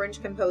written by a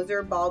French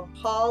composer,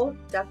 Paul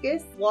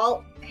Dukas.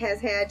 Walt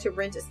has had to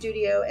rent a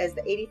studio as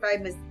the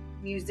 85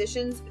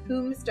 musicians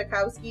whom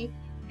Stokowski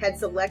had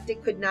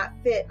selected could not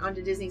fit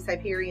onto Disney's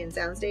Hyperion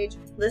soundstage.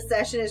 This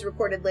session is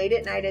recorded late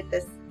at night at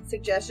the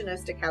suggestion of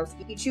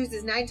Stokowski. He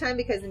chooses nighttime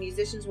because the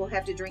musicians will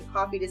have to drink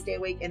coffee to stay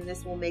awake, and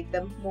this will make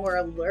them more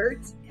alert.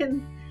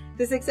 And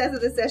the success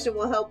of the session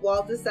will help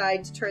Walt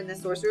decide to turn The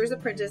Sorcerer's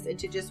Apprentice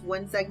into just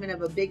one segment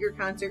of a bigger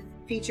concert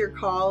feature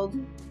called,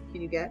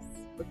 can you guess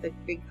what the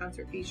big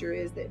concert feature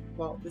is that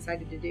Walt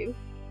decided to do?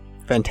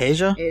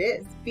 Fantasia? It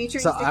is.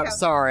 Featuring I'm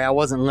sorry, I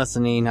wasn't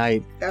listening.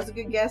 That was a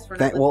good guess for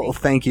not listening. Well,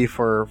 thank you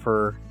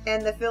for...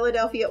 And the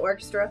Philadelphia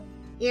Orchestra.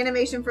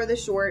 Animation for the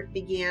short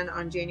began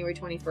on January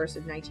 21st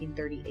of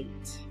 1938.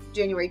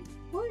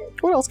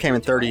 What else came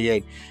in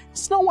 38?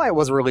 Snow White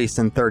was released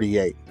in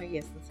 38. Oh,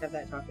 yes, let's have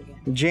that talk again.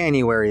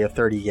 January of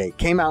 38.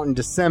 Came out in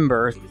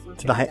December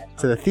to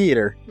the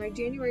theater. My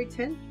January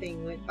 10th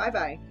thing went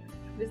bye-bye.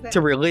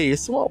 To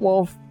release.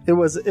 Well, it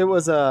was a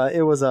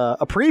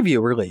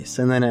preview release,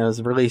 and then it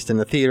was released in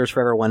the theaters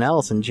for everyone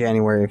else in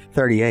January of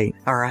 38.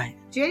 All right.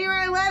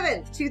 January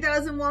 11th,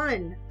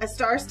 2001. A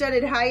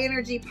star-studded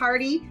high-energy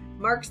party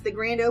marks the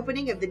grand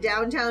opening of the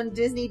Downtown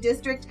Disney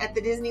District at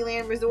the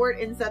Disneyland Resort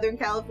in Southern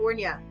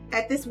California.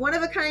 At this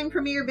one-of-a-kind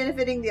premiere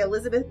benefiting the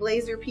Elizabeth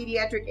Glaser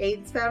Pediatric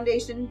AIDS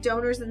Foundation,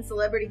 donors and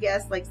celebrity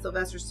guests like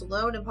Sylvester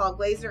Stallone and Paul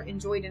Glaser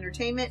enjoyed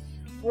entertainment,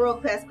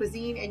 world-class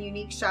cuisine, and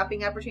unique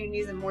shopping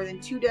opportunities in more than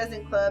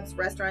 24 clubs,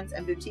 restaurants,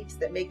 and boutiques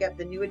that make up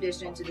the new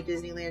addition to the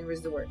Disneyland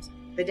Resort.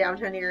 The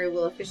downtown area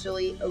will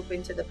officially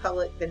open to the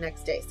public the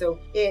next day. So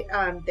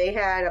they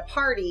had a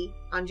party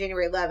on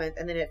January 11th,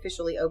 and then it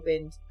officially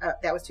opened.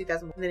 That was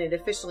 2001. And then it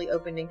officially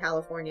opened in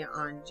California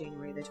on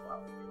January the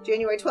 12th.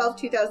 January 12th,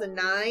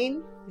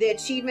 2009, the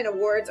Achievement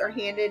Awards are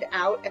handed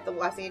out at the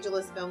Los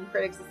Angeles Film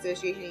Critics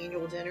Association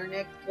annual dinner.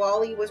 Nick,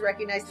 WALL-E was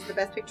recognized as the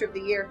best picture of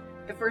the year,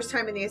 the first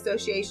time in the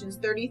association's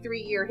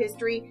 33-year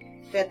history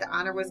that the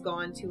honor had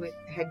gone to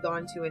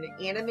an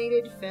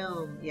animated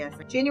film. Yes.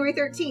 January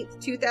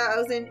 13th,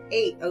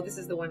 2008. Oh, this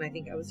is the one I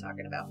think I was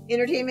talking about.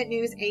 Entertainment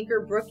News anchor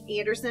Brooke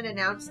Anderson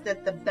announced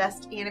that the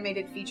best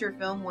animated feature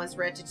film was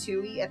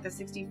Ratatouille at the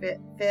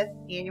 65th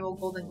Annual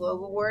Golden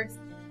Globe Awards.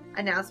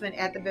 Announcement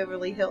at the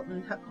Beverly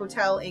Hilton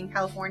Hotel in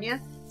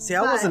California. See,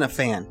 I wasn't a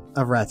fan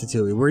of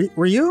Ratatouille.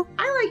 Were you?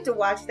 I like to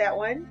watch that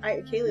one.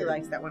 Kaylee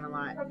likes that one a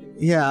lot.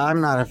 Yeah,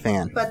 I'm not a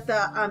fan. But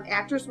the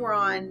actors were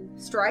on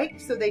strike,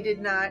 so they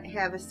did not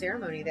have a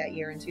ceremony that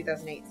year in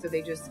 2008. So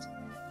they just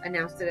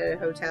announced it at a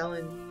hotel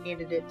and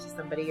handed it to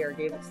somebody or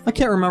gave it to somebody. I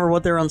can't remember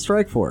what they were on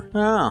strike for.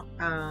 Oh.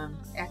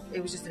 It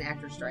was just an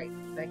actor strike,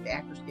 like the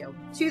Actors Guild.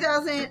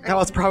 2000. That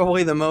was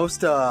probably the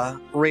most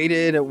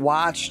rated,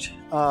 watched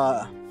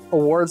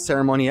awards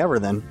ceremony ever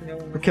then.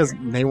 Because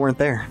they weren't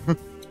there.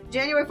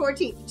 January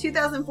 14th,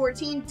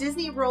 2014,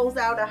 Disney rolls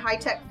out a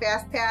high-tech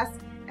Fast Pass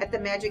at the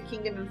Magic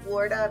Kingdom in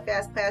Florida.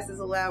 Fast Passes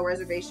allow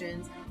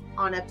reservations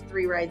on up to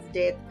 3 rides a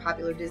day at the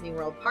popular Disney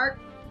World Park.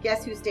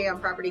 Guests who stay on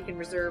property can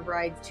reserve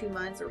rides 2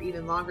 months or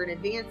even longer in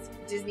advance.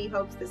 Disney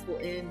hopes this will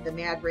end the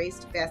mad race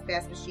to Fast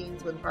Pass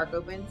machines when the park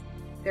opens.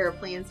 There are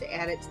plans to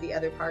add it to the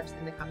other parks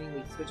in the coming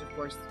weeks, which of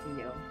course we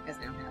know has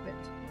now happened.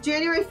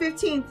 January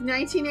 15th,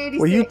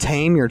 1986. Will you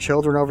tame your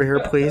children over here,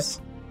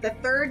 please? The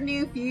third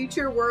new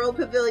Future World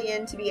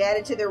Pavilion to be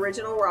added to the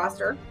original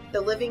roster.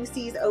 The Living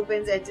Seas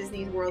opens at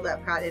Disney's World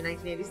Epcot in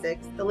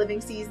 1986. The Living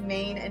Seas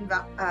main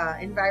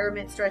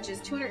environment stretches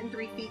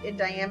 203 feet in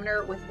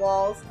diameter with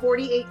walls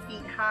 48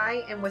 feet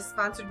high and was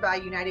sponsored by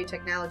United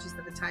Technologies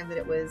at the time that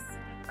it was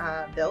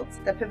built.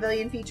 The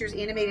pavilion features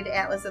animated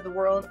Atlas of the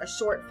World, a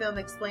short film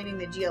explaining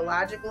the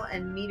geological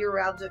and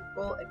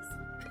meteorological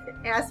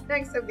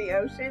aspects of the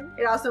ocean.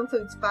 It also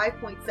includes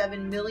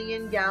 5.7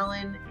 million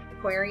gallon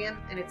aquarium,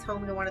 and it's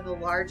home to one of the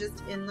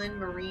largest inland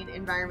marine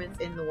environments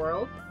in the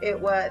world.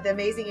 The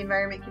amazing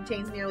environment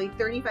contains nearly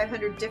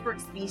 3,500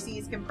 different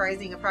species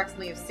comprising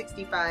approximately of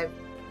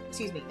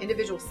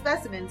individual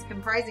specimens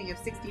comprising of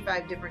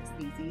 65 different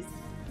species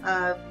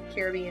of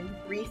Caribbean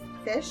reef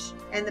fish.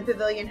 And the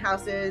pavilion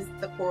houses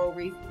the coral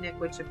reef, Nick,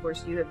 which of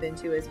course you have been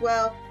to as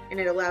well. And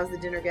it allows the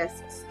dinner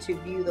guests to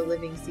view the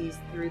living seas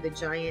through the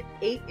giant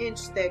 8-inch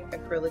thick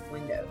acrylic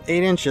windows.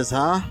 8 inches,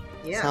 huh?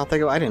 Yeah. That's how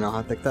thick. I didn't know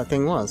how thick that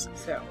thing was.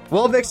 So,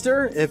 well,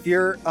 Vixter, if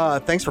you're,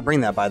 thanks for bringing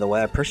that, by the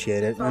way. I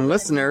appreciate it. And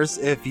listeners,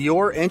 if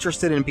you're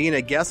interested in being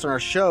a guest on our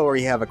show or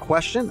you have a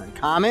question, a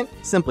comment,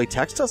 simply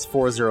text us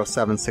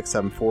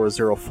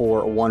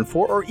 407-674-0414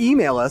 or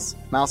email us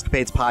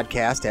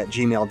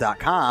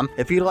mousecapadespodcast@gmail.com.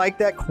 If you like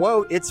that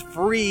quote, it's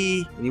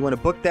free, and you want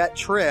to book that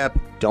trip,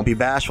 don't be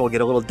bashful,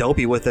 get a little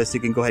dopey with us. You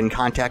can go ahead and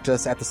contact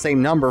us at the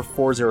same number,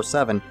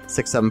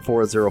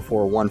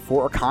 407-674-0414,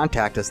 or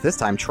contact us, this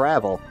time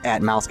travel,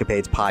 at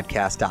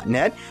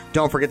mousecapadespodcast.net.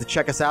 Don't forget to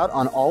check us out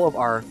on all of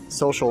our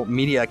social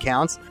media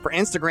accounts. For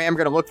Instagram, we're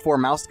going to look for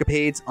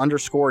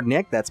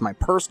mousecapades_Nick. That's my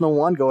personal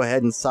one. Go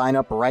ahead and sign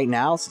up right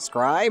now.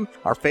 Subscribe.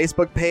 Our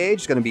Facebook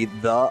page is going to be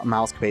The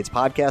Mousecapades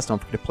Podcast. Don't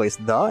forget to place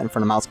the in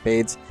front of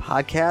Mousecapades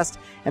Podcast.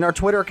 And our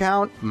Twitter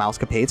account,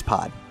 Mousecapades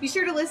Pod. Be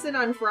sure to listen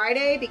on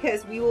Friday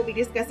because we will be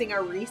discussing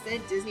our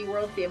recent Disney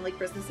World Family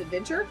Christmas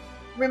Adventure.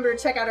 Remember to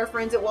check out our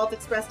friends at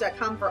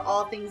waltexpress.com for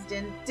all things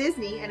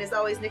Disney. And as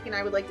always, Nick and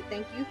I would like to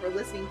thank you for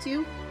listening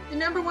to the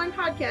 #1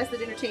 podcast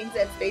that entertains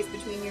that space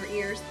between your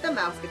ears, the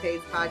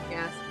Mousecapades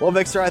Podcast. Well,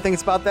 Vixter, I think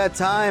it's about that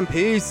time.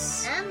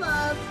 Peace. And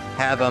love.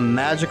 Have a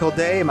magical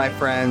day, my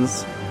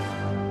friends.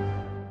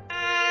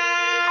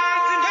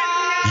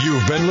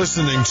 You've been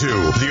listening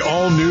to the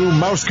all-new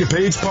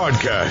Mousecapades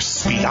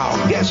Podcast. Be our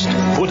guest.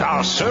 Put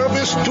our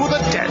service to the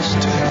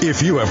test.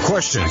 If you have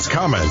questions,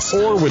 comments,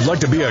 or would like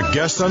to be a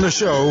guest on the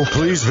show,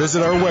 please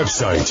visit our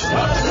website.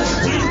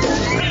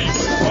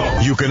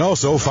 You can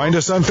also find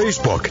us on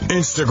Facebook,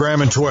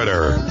 Instagram, and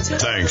Twitter.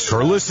 Thanks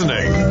for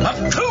listening.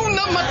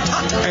 Hakuna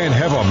Matata. And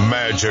have a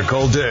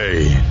magical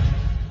day.